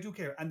 Like, I do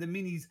care. And the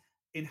Minis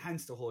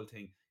enhance the whole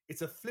thing.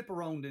 It's a flip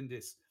around in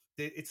this.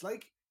 It's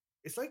like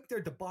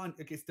they're the Bond.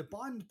 It's the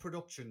Bond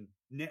production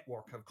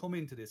network have come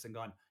into this and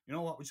gone, you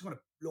know what? We're just going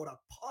to load a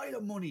pile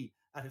of money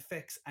at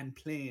effects and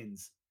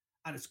planes,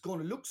 and it's going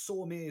to look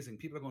so amazing.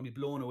 People are going to be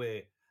blown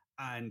away,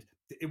 and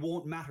it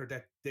won't matter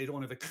that they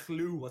don't have a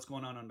clue what's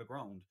going on the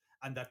ground,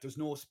 and that there's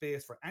no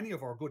space for any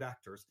of our good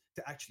actors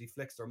to actually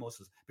flex their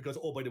muscles because,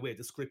 oh, by the way,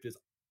 the script is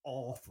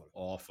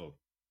awful.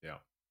 Yeah.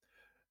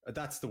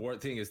 That's the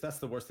worst thing. That's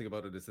the worst thing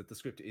about it, is that the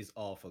script is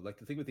awful. Like,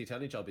 the thing with The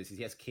Italian Job is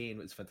yes,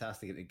 Kane is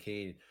fantastic and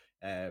Kane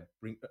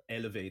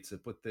elevates it,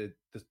 but the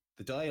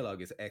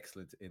dialogue is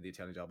excellent in The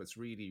Italian Job. It's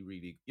really,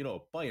 really, you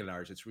know, by and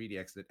large, it's really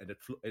excellent, and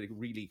it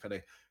really kind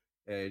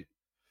of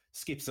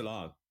skips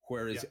along.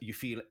 Whereas you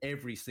feel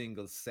every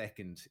single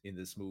second in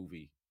this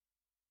movie,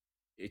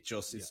 it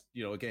just is,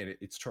 you know, again,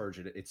 it's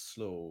turgid, it's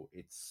slow,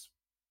 it's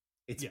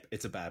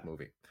a bad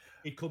movie.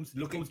 It comes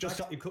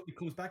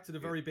back to the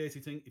very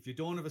basic thing. If you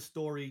don't have a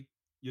story,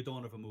 you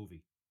don't have a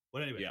movie.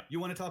 But anyway, you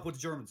want to talk about the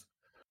Germans?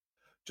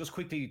 Just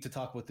quickly to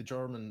talk about the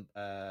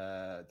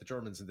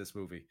Germans in this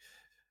movie.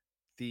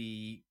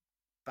 The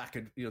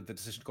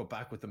decision to go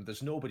back with them.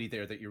 There's nobody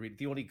there that you read.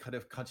 The only kind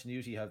of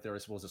continuity you have there, I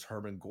suppose, is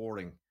Hermann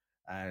Göring,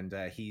 and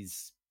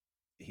he's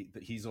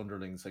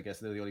underlings. I guess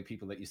they're the only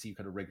people that you see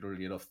kind of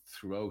regularly enough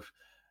throughout.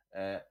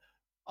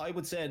 I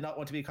would say, not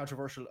want to be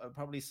controversial,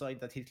 probably a sign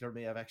that Hitler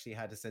may have actually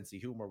had a sense of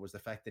humor was the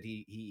fact that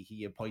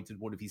he appointed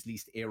one of his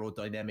least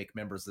aerodynamic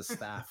members of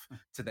staff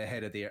to the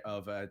head of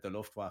the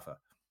Luftwaffe.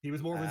 He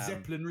was more of a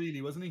Zeppelin,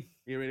 really, wasn't he?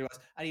 He really was.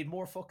 And he had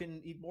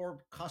more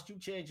costume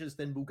changes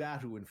than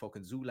Mugatu in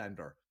fucking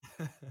Zoolander.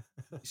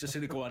 He's just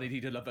going to go on and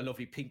he'd have a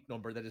lovely pink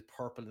number that is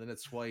purple and then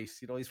it's white.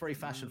 You know, he's very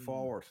fashion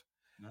forward.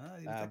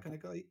 He's that kind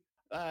of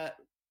guy.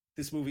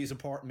 This movie is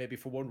important maybe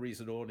for one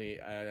reason only,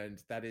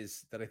 and that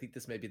is that I think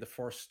this may be the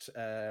first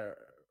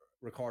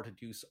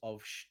recorded use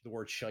of the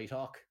word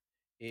shite-hawk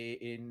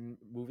in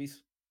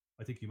movies.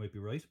 I think you might be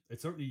right.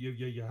 It's certainly,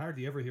 you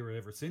hardly ever hear it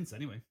ever since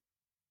anyway.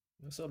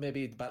 So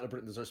maybe the Battle of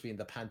Britain deserves to be in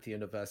the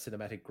pantheon of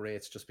cinematic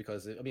greats, just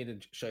because, I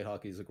mean,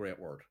 shite-hawk is a great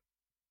word.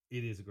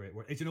 It is a great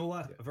word. And you know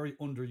what? A very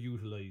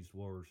underutilized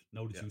word,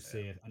 now that you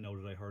say it, and now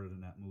that I heard it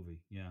in that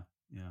movie. Yeah.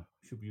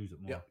 Should use it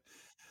more. Yeah.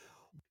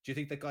 Do you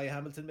think that Guy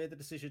Hamilton made the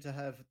decision to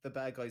have the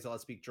bad guys all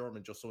speak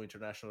German just so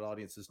international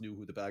audiences knew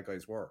who the bad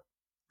guys were?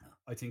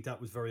 I think that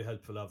was very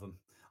helpful of him.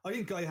 I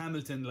think Guy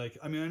Hamilton,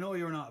 I know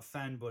you're not a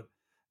fan, but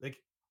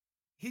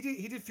he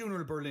did Funeral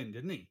in Berlin,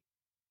 didn't he?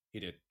 He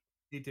did.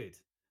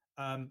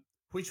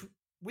 Which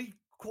we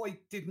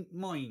quite didn't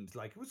mind.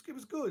 It was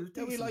good.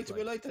 We liked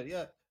it.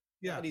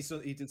 Yeah. And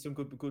he did some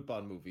good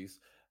Bond movies.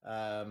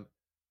 But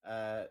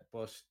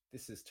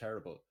this is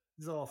terrible.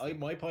 It's awful.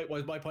 My point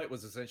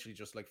was essentially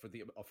just like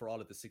for all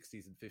of the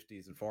 60s and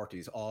 50s and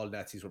 40s, all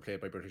Nazis were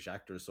played by British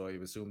actors. So I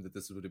assumed that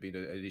this would have been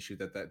an issue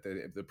that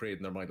they prayed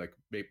in their mind, like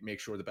make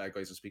sure the bad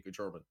guys are speaking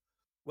German.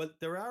 Well,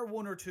 there are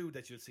one or two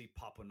that you'll see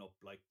popping up.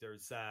 Like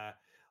there's, I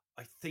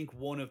think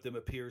one of them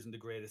appears in The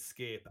Great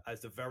Escape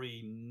as the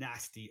very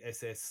nasty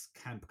SS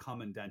camp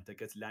commandant that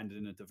gets landed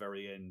in at the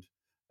very end.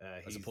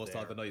 As opposed to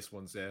all the nice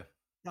ones, yeah.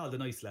 All the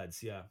nice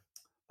lads, yeah.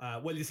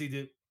 Well, you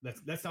see,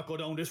 let's not go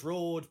down this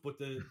road, but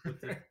the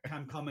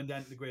camp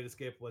commandant in The Great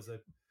Escape was a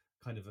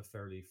kind of a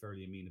fairly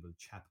amenable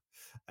chap.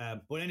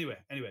 But anyway,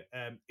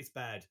 it's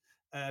bad.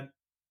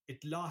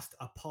 It lost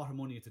a pot of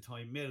money at the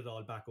time, made it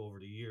all back over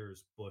the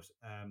years, but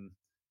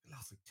it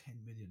lost like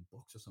 $10 million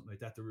or something like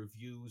that. The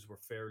reviews were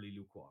fairly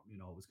lukewarm. You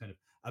know, it was kind of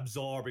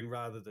absorbing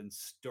rather than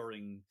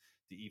stirring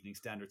the Evening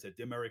Standard.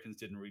 The Americans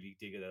didn't really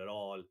dig it at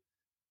all.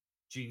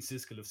 Gene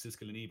Siskel of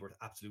Siskel and Ebert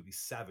absolutely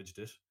savaged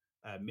it.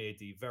 Made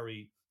the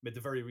very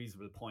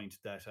reasonable point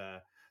that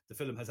the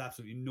film has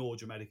absolutely no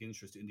dramatic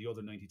interest in the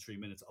other 93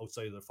 minutes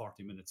outside of the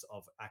 40 minutes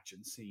of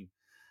action scene.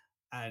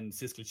 And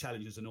Siskel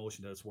challenges the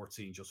notion that it's worth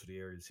seeing just for the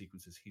aerial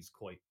sequences. He's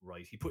quite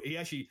right. He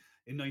actually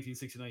in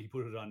 1969 he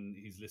put it on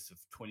his list of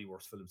 20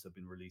 worst films that have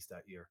been released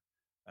that year.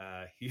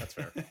 That's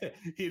fair.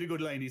 He had a good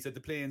line. He said the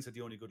planes are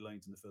the only good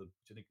lines in the film,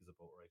 which I think is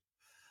about right.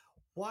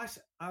 What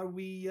are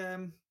we?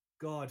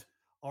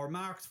 Our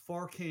marks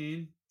for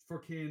Kane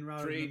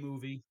rather than the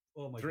movie.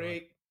 Oh my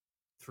god,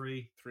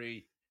 three.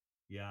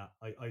 Yeah,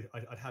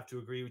 I'd have to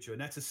agree with you,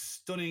 and that's a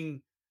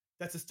stunning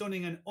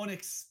and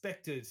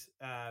unexpected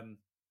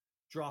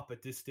drop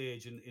at this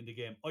stage in the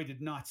game. I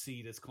did not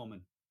see this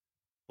coming,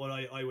 but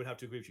I would have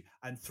to agree with you.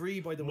 And 3,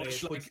 by the way,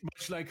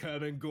 much like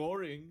Hermann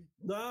Goring.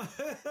 Look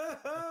at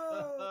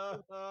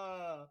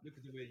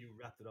the way you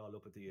wrapped it all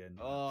up at the end.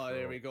 Oh,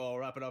 there we go.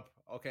 Wrap it up.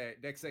 Okay,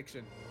 next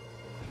section.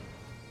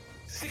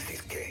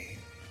 60s game.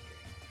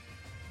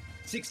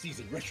 60s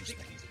in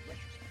retrospect.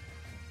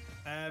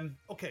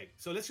 Okay,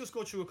 so let's just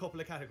go through a couple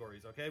of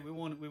categories. Okay, we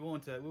won't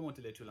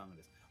delay too long on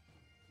this.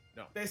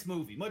 No. Best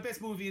movie. My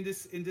best movie in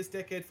this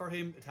decade for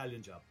him,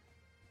 Italian Job.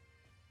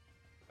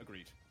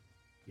 Agreed.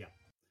 Yeah.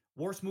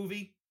 Worst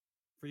movie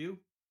for you?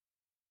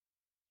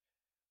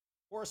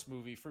 Worst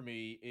movie for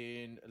me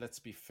in, let's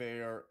be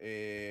fair,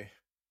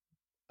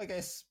 I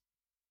guess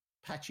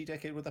patchy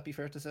decade. Would that be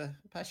fair to say?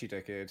 Patchy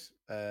decade.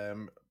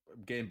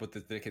 Again, but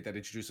the decade that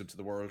introduced him to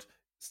the world.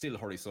 Still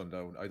Hurry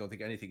Sundown. I don't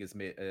think anything is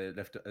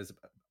left as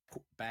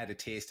bad a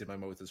taste in my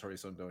mouth as Hurry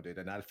Sundown did,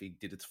 and Alfie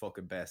did its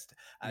fucking best.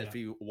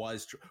 Alfie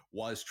was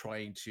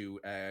trying to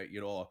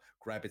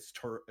grab its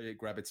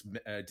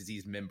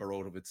diseased member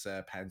out of its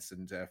pants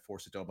and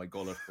force it down my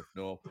gullet, but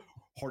no,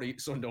 Hurry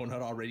Sundown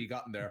had already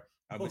gotten there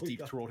and was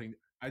deep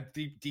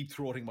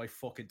throating my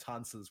fucking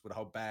tonsils with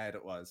how bad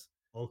it was.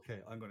 Okay,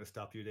 I'm going to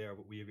stop you there,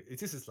 but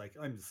this is like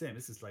I'm the same.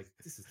 This is like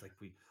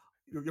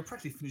you're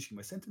practically finishing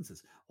my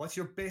sentences. What's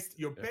your best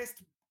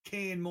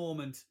Kane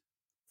moment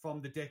from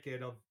the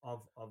decade of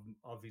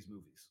his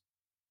movies?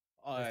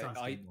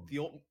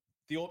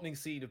 The opening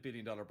scene of $1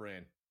 Billion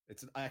Brain.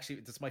 It's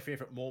my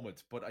favorite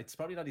moment, but it's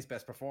probably not his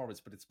best performance,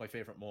 but it's my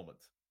favorite moment.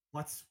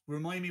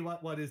 Remind me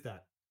what is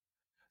that?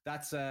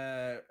 That's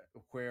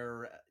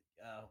where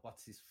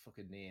what's his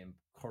fucking name?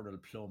 Colonel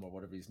Plum or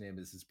whatever his name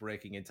is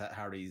breaking into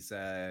Harry's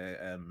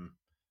PI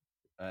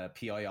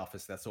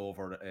office that's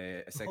over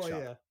a sex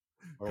shop. Yeah.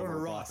 Or Colonel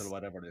Ross, or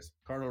whatever it is,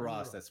 Colonel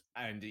Ross. It's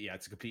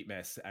a complete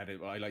mess.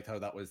 And I liked how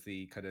that was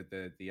the kind of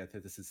the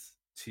antithesis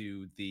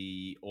to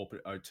the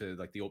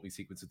opening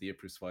sequence of the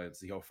Ipcress Files.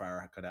 See how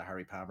far kind of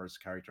Harry Palmer's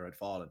character had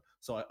fallen.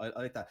 So I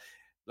like that.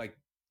 Like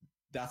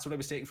that's what I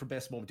was taking for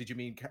best moment. Did you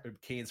mean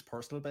Kane's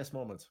personal best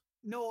moment?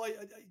 No, I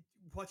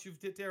what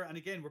you've did there, and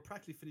again, we're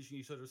practically finishing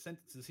each other's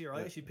sentences here.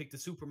 I actually picked the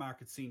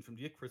supermarket scene from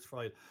the Ipcress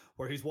File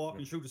where he's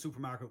walking through the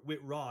supermarket with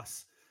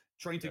Ross,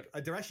 trying to.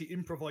 They're actually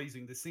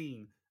improvising the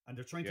scene. And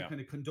they're trying to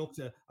kind of conduct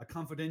a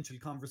confidential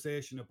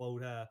conversation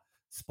about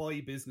spy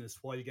business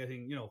while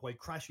getting, while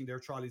crashing their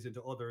trolleys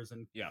into others.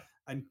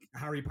 And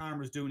Harry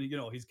Palmer's doing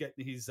it, he's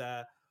getting his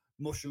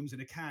mushrooms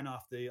in a can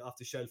off the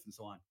shelf and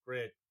so on.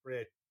 Great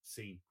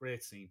scene.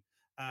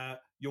 The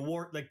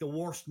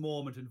worst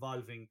moment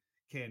involving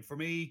Kane. For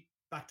me,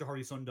 back to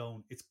Hurry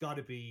Sundown, it's got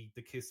to be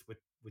the kiss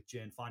with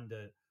Jane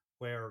Fonda,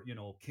 where,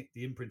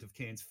 the imprint of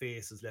Kane's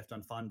face is left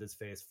on Fonda's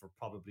face for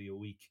probably a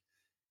week.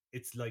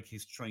 It's like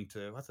he's trying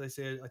to, what did I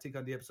say? I think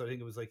on the episode,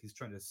 it was like he's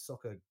trying to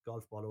suck a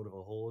golf ball out of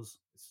a hose.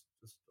 It's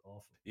just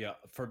awful. Yeah,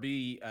 for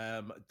me,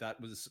 that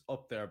was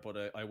up there,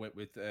 but I went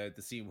with the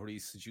scene where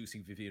he's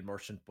seducing Vivian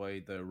Merchant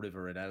by the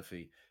river in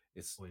Alfie.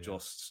 It's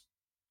just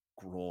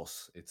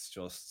gross. It's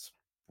just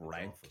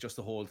rank. Just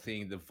the whole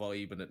thing, the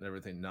vibe and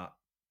everything,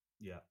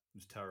 Yeah, it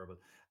was terrible.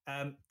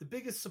 The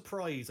biggest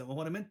surprise, and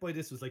what I meant by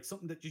this was like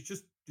something that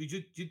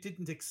you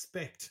didn't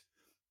expect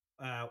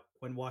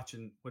when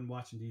watching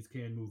these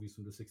Kane movies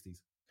from the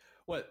 60s.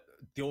 Well,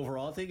 the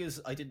overall thing is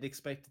I didn't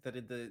expect that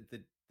in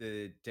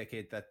the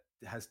decade that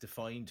has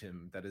defined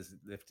him, that has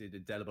left an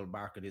indelible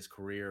mark on his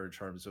career in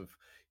terms of,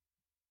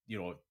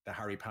 the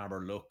Harry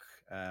Palmer look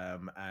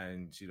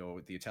and,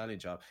 the Italian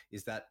Job,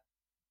 is that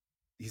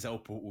his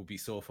output would be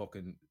so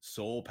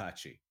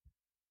patchy.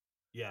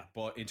 Yeah.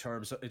 But in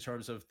terms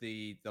of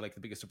the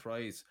biggest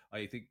surprise,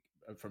 I think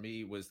for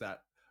me was that,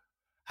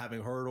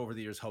 having heard over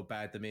the years how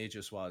bad The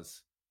Magus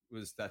was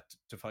that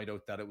to find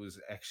out that it was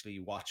actually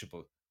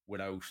watchable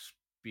without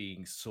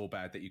being so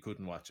bad that you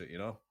couldn't watch it, you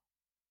know?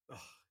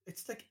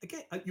 It's like,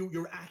 again,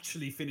 you're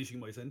actually finishing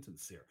my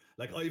sentence here.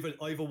 Like,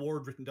 I've a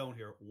word written down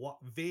here,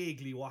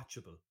 vaguely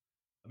watchable.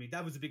 I mean,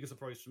 that was the biggest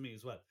surprise for me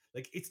as well.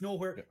 Like, it's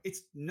nowhere,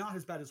 it's not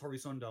as bad as Hurry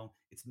Sundown.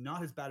 It's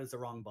not as bad as The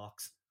Wrong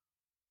Box.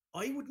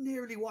 I would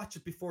nearly watch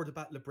it before the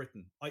Battle of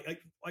Britain. I'd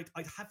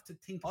have to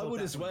think about I would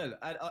that as one.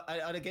 well.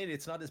 And again,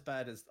 it's not as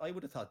bad as I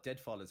would have thought.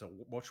 Deadfall is a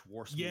much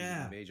worse movie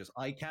than The Magus.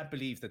 I can't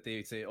believe that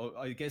they say,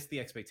 I guess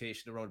the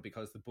expectation around,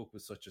 because the book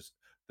was such a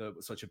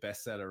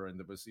bestseller and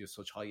there was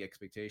such high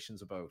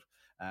expectations about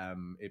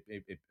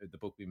the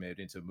book being made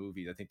into a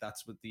movie. I think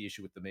that's what the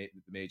issue with The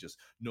Magus.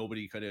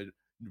 Nobody kind of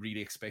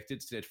really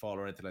expected Deadfall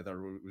or anything like that.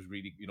 It was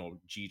really,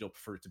 G'd up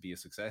for it to be a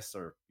success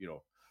or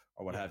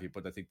what have you.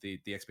 But I think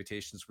the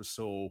expectations were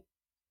so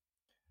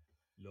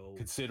low,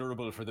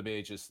 considerable for The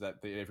Magus that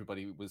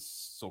everybody was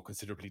so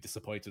considerably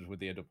disappointed when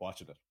they ended up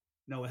watching it.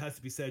 No, it has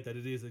to be said that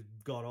it is a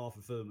god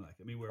awful film. Like,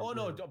 I mean,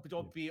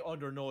 don't be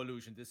under no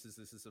illusion. This is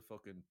a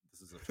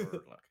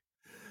turd.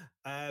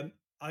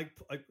 Like,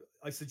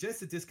 I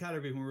suggested this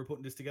category when we were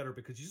putting this together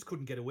because you just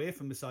couldn't get away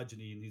from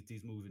misogyny in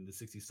these movies in the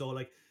 60s. So,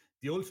 like,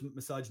 the ultimate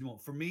misogyny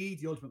moment for me,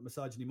 the ultimate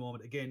misogyny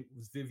moment again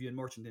was Vivian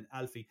Merchant in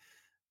Alfie.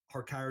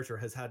 Her character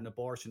has had an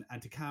abortion,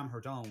 and to calm her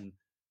down,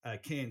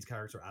 Kane's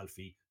character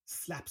Alfie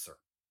slaps her.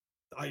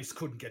 I just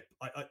couldn't get.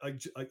 I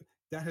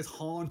that has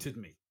haunted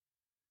me.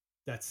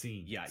 That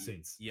scene. Yeah,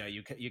 since. Yeah,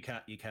 you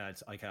can't.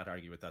 I can't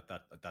argue with that.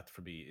 That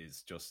for me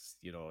is just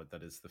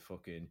that is the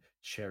fucking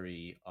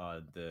cherry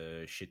on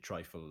the shit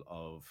trifle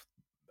of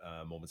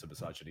moments of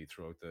misogyny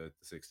throughout the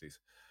 60s.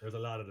 There's a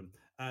lot of them.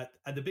 And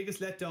the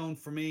biggest letdown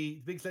for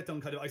me, kind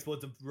of, I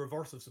suppose, the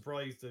reverse of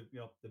surprise, the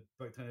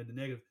kind of the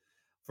negative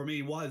for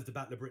me was the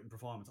Battle of Britain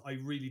performance. I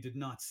really did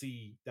not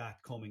see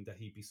that coming, that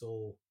he'd be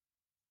so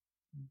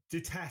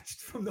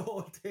detached from the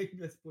whole thing.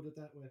 Let's put it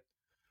that way.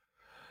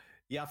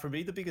 Yeah, for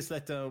me, the biggest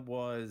letdown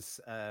was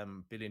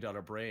 $1 Billion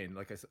Brain.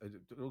 Like I said,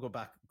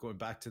 going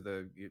back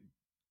to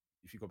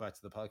if you go back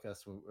to the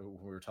podcast when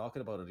we were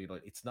talking about it,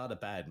 it's not a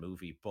bad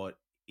movie, but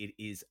it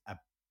is a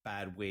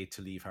bad way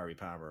to leave Harry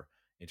Palmer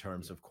in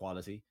terms of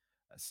quality.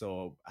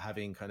 So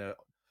having kind of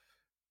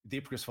The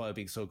Icarus File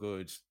being so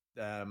good,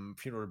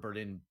 Funeral in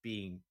Berlin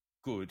being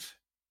good,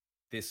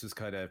 this was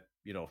kind of,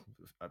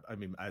 I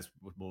mean, as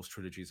with most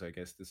trilogies, I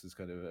guess this is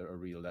kind of a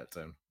real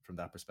letdown from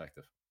that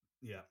perspective.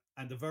 Yeah,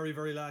 and the very,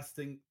 very last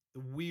thing, the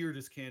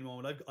weirdest Kane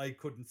moment, I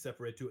couldn't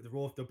separate two. They're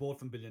both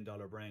from $1 Billion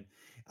Brain.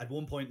 At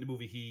one point in the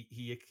movie,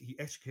 he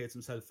extricates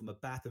himself from a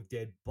bath of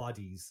dead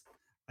bodies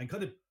and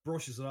kind of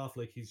brushes it off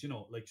like he's,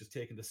 like just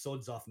taking the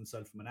suds off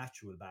himself from an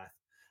actual bath.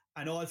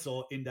 And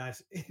also in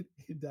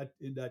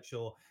that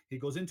show, he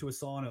goes into a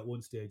sauna at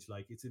one stage,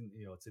 like it's in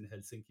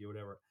Helsinki or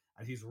whatever,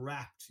 and he's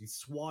wrapped, he's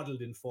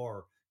swaddled in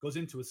fur, goes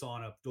into a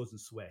sauna, doesn't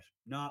sweat.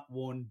 Not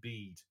one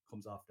bead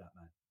comes off that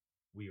man.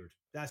 Weird.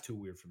 That's too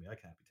weird for me. I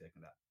can't be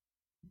taking that.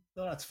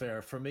 No, that's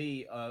fair. For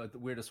me, the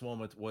weirdest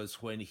moment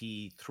was when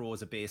he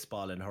throws a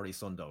baseball in Hurry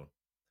Sundown.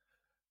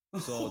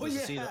 So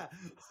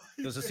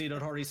there's a scene on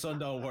Hurry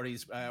Sundown where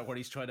he's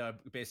trying to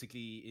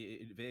basically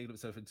inveigle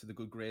himself into the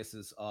good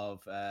graces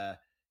of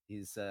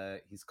his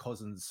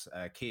cousin's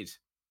kid,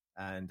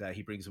 and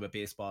he brings him a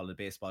baseball and a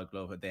baseball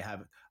glove, and they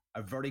have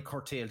a very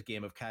curtailed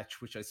game of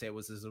catch, which I say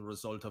was as a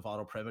result of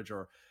Otto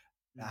Preminger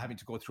having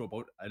to go through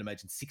about, I'd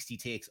imagine, 60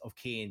 takes of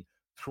Kane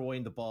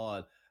throwing the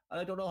ball. And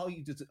I don't know how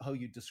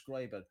you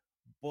describe it,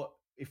 but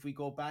if we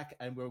go back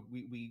and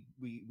we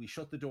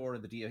shut the door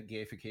on the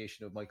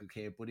de-gayification of Michael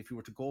Caine, but if you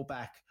were to go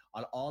back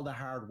on all the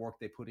hard work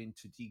they put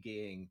into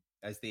de-gaying,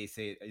 as they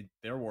say in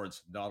their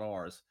words, not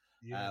ours,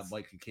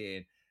 Michael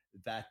Caine,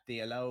 that they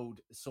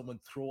allowed someone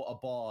throw a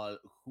ball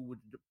who would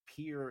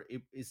appear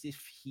as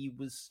if he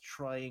was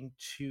trying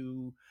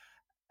to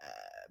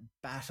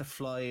bat a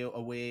fly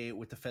away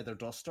with the feather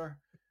duster.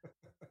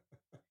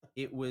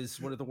 It was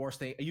one of the worst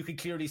things. You could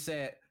clearly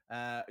say,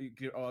 you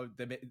could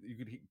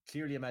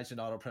clearly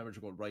imagine Otto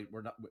Preminger going, right,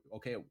 we're not,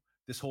 okay,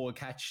 this whole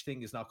catch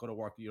thing is not going to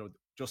work.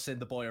 Just send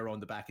the boy around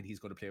the back and he's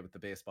going to play with the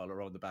baseball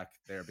around the back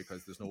there,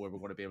 because there's no way we're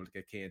going to be able to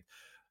get Kane.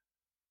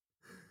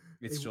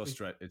 It's just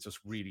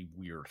really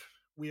weird.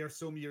 We are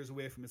some years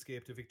away from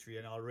Escape to Victory,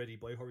 and already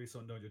by Hurry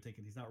Sundown, you're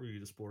thinking he's not really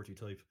the sporty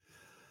type.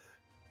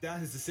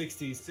 That is the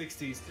 60s.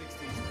 60s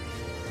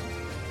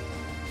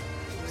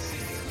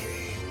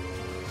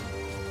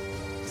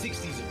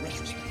in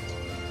retrospect.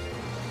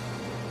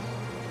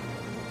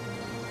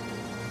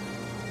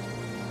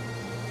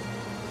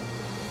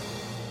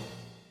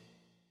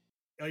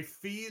 I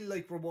feel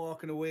like we're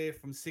walking away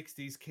from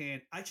 60s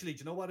Kane. Actually, do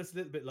you know what it's a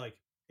little bit like?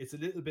 It's a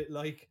little bit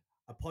like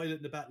a pilot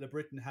in the Battle of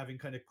Britain having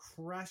kind of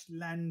crash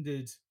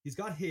landed. He's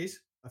got hit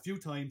a few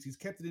times. He's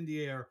kept it in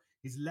the air.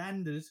 He's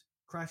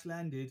crash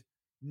landed,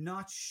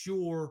 not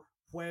sure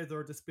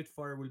whether the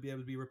Spitfire will be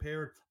able to be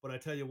repaired. But I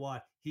tell you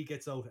what, he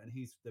gets out and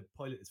the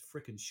pilot is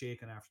freaking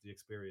shaken after the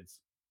experience.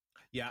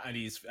 Yeah, and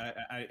he's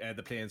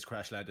the plane's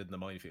crash landed in the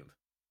minefield.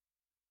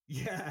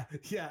 Yeah,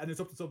 and it's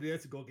up to somebody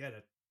else to go get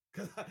it.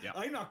 Because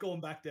I'm not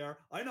going back there.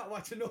 I'm not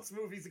watching those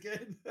movies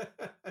again.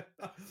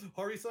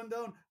 Hurry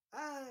Sundown?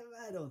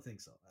 I don't think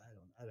so.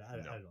 I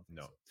don't think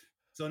so.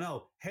 So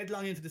now,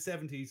 headlong into the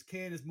 70s,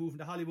 Kane is moving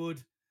to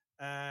Hollywood.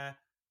 Might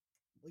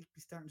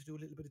be starting to do a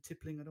little bit of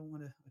tippling. I don't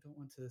want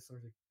to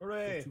sort of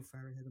go too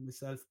far ahead of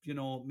myself. You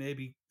know,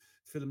 maybe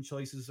film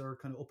choices are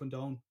kind of up and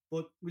down,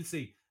 but we'll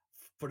see.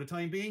 For the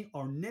time being,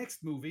 our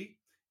next movie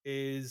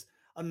is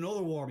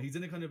another war. He's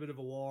in a kind of bit of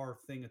a war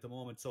thing at the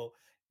moment. So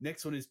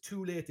next one is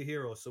Too Late to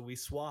Hero. So we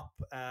swap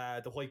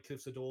the White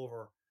Cliffs of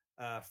Dover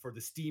for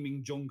the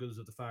steaming jungles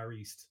of the Far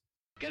East.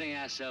 Getting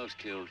ourselves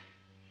killed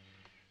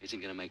isn't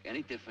going to make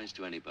any difference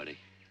to anybody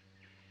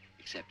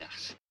except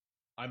us.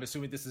 I'm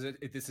assuming this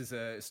is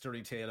a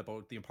stirring tale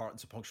about the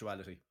importance of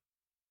punctuality.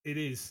 It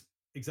is,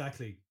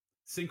 exactly.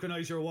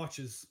 Synchronize your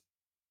watches.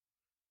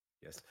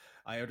 Yes,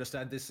 I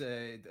understand this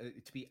to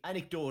be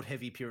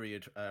anecdote-heavy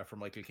period for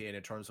Michael Caine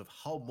in terms of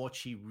how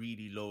much he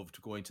really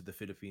loved going to the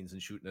Philippines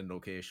and shooting in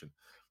location.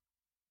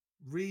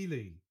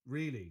 Really?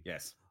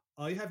 Yes.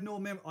 I have no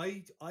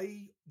memory.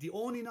 The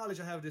only knowledge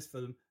I have of this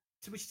film,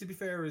 which to be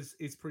fair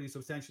is pretty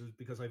substantial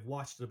because I've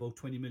watched it about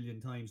 20 million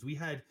times. We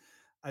had,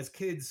 as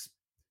kids,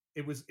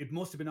 it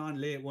must have been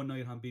on late one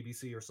night on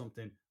BBC or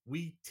something.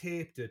 We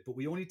taped it, but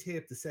we only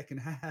taped the second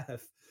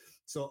half.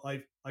 So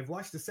I've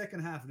watched the second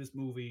half of this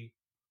movie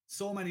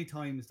so many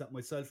times that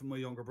myself and my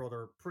younger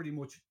brother pretty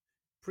much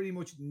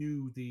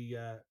knew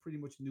the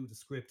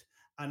script.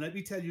 And let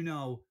me tell you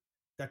now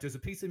that there's a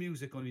piece of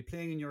music going to be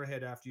playing in your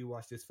head after you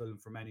watch this film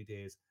for many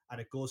days,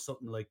 and it goes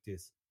something like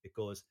this. It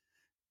goes.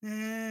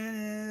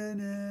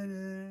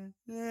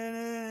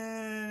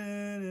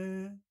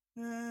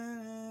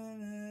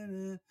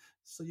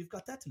 So you've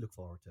got that to look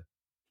forward to.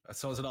 That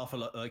sounds an awful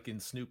lot like in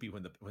Snoopy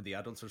when the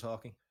adults are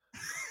talking.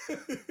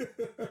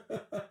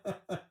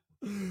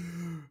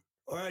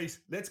 All right,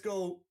 let's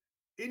go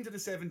into the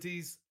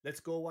 70s. Let's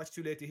go watch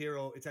Too Late to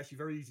Hero. It's actually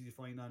very easy to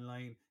find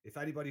online. If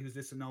anybody who's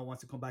listening now wants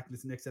to come back and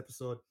listen to the next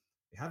episode,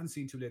 you haven't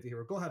seen Too Late to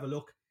Hero, go have a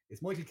look.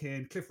 It's Michael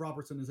Caine, Cliff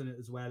Robertson is in it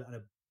as well, and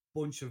a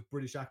bunch of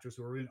British actors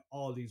who are in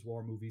all these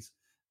war movies.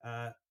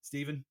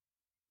 Stephen,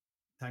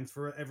 thanks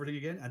for everything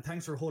again, and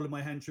thanks for holding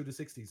my hand through the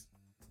 60s.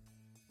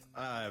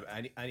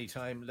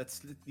 Anytime.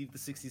 Let's leave the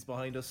 60s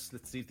behind us.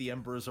 Let's leave the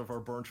embers of our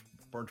burnt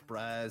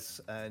bras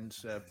and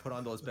put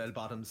on those bell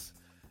bottoms.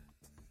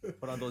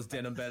 Put on those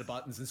denim bell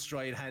bottoms and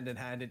stride hand in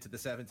hand into the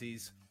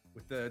 70s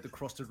with the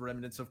crusted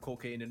remnants of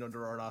cocaine in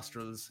under our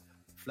nostrils,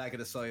 flag of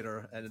the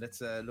cider, and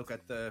let's look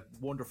at the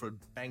wonderful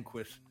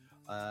banquet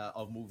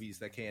of movies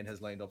that Caine has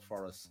lined up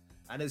for us.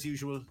 And as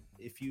usual,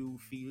 if you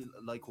feel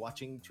like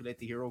watching Too Late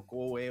to Hero,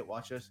 go away,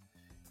 watch it.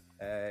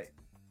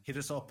 Hit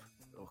us up.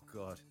 Oh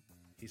God,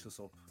 hit us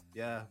up.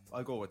 Yeah,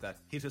 I'll go with that.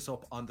 Hit us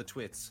up on the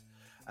twits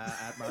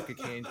at Market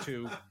Caine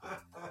 2.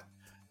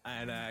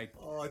 And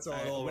it's all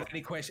over. With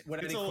any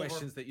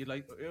questions that you'd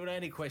like, with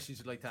any questions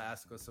you'd like to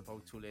ask us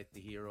about Too Late to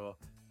Hero,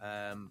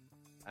 and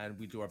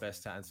we do our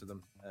best to answer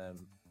them.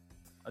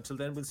 Until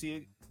then, we'll see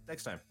you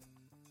next time.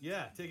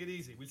 Yeah, take it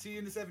easy. We'll see you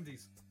in the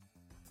 70s.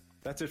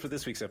 That's it for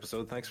this week's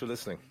episode. Thanks for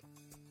listening.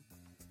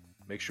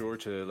 Make sure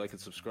to like and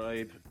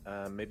subscribe.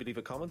 Maybe leave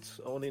a comment.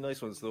 Only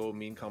nice ones, though.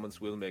 Mean comments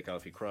will make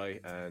Alfie cry,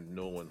 and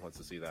no one wants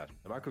to see that.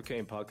 The Michael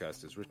Caine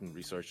podcast is written,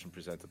 researched, and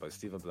presented by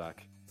Stephen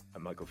Black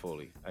and Michael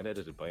Foley, and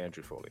edited by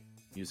Andrew Foley.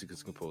 Music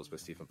is composed by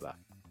Stephen Black.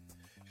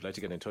 If you'd like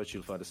to get in touch,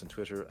 you'll find us on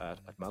Twitter at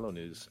Mallow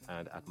News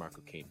and at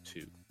Marco Caine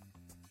 2.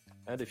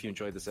 And if you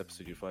enjoyed this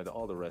episode, you'll find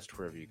all the rest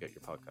wherever you get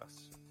your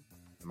podcasts.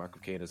 The Mark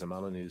of Caine is a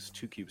Mallow News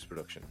 2 Cubes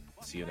production.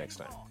 See you next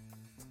time.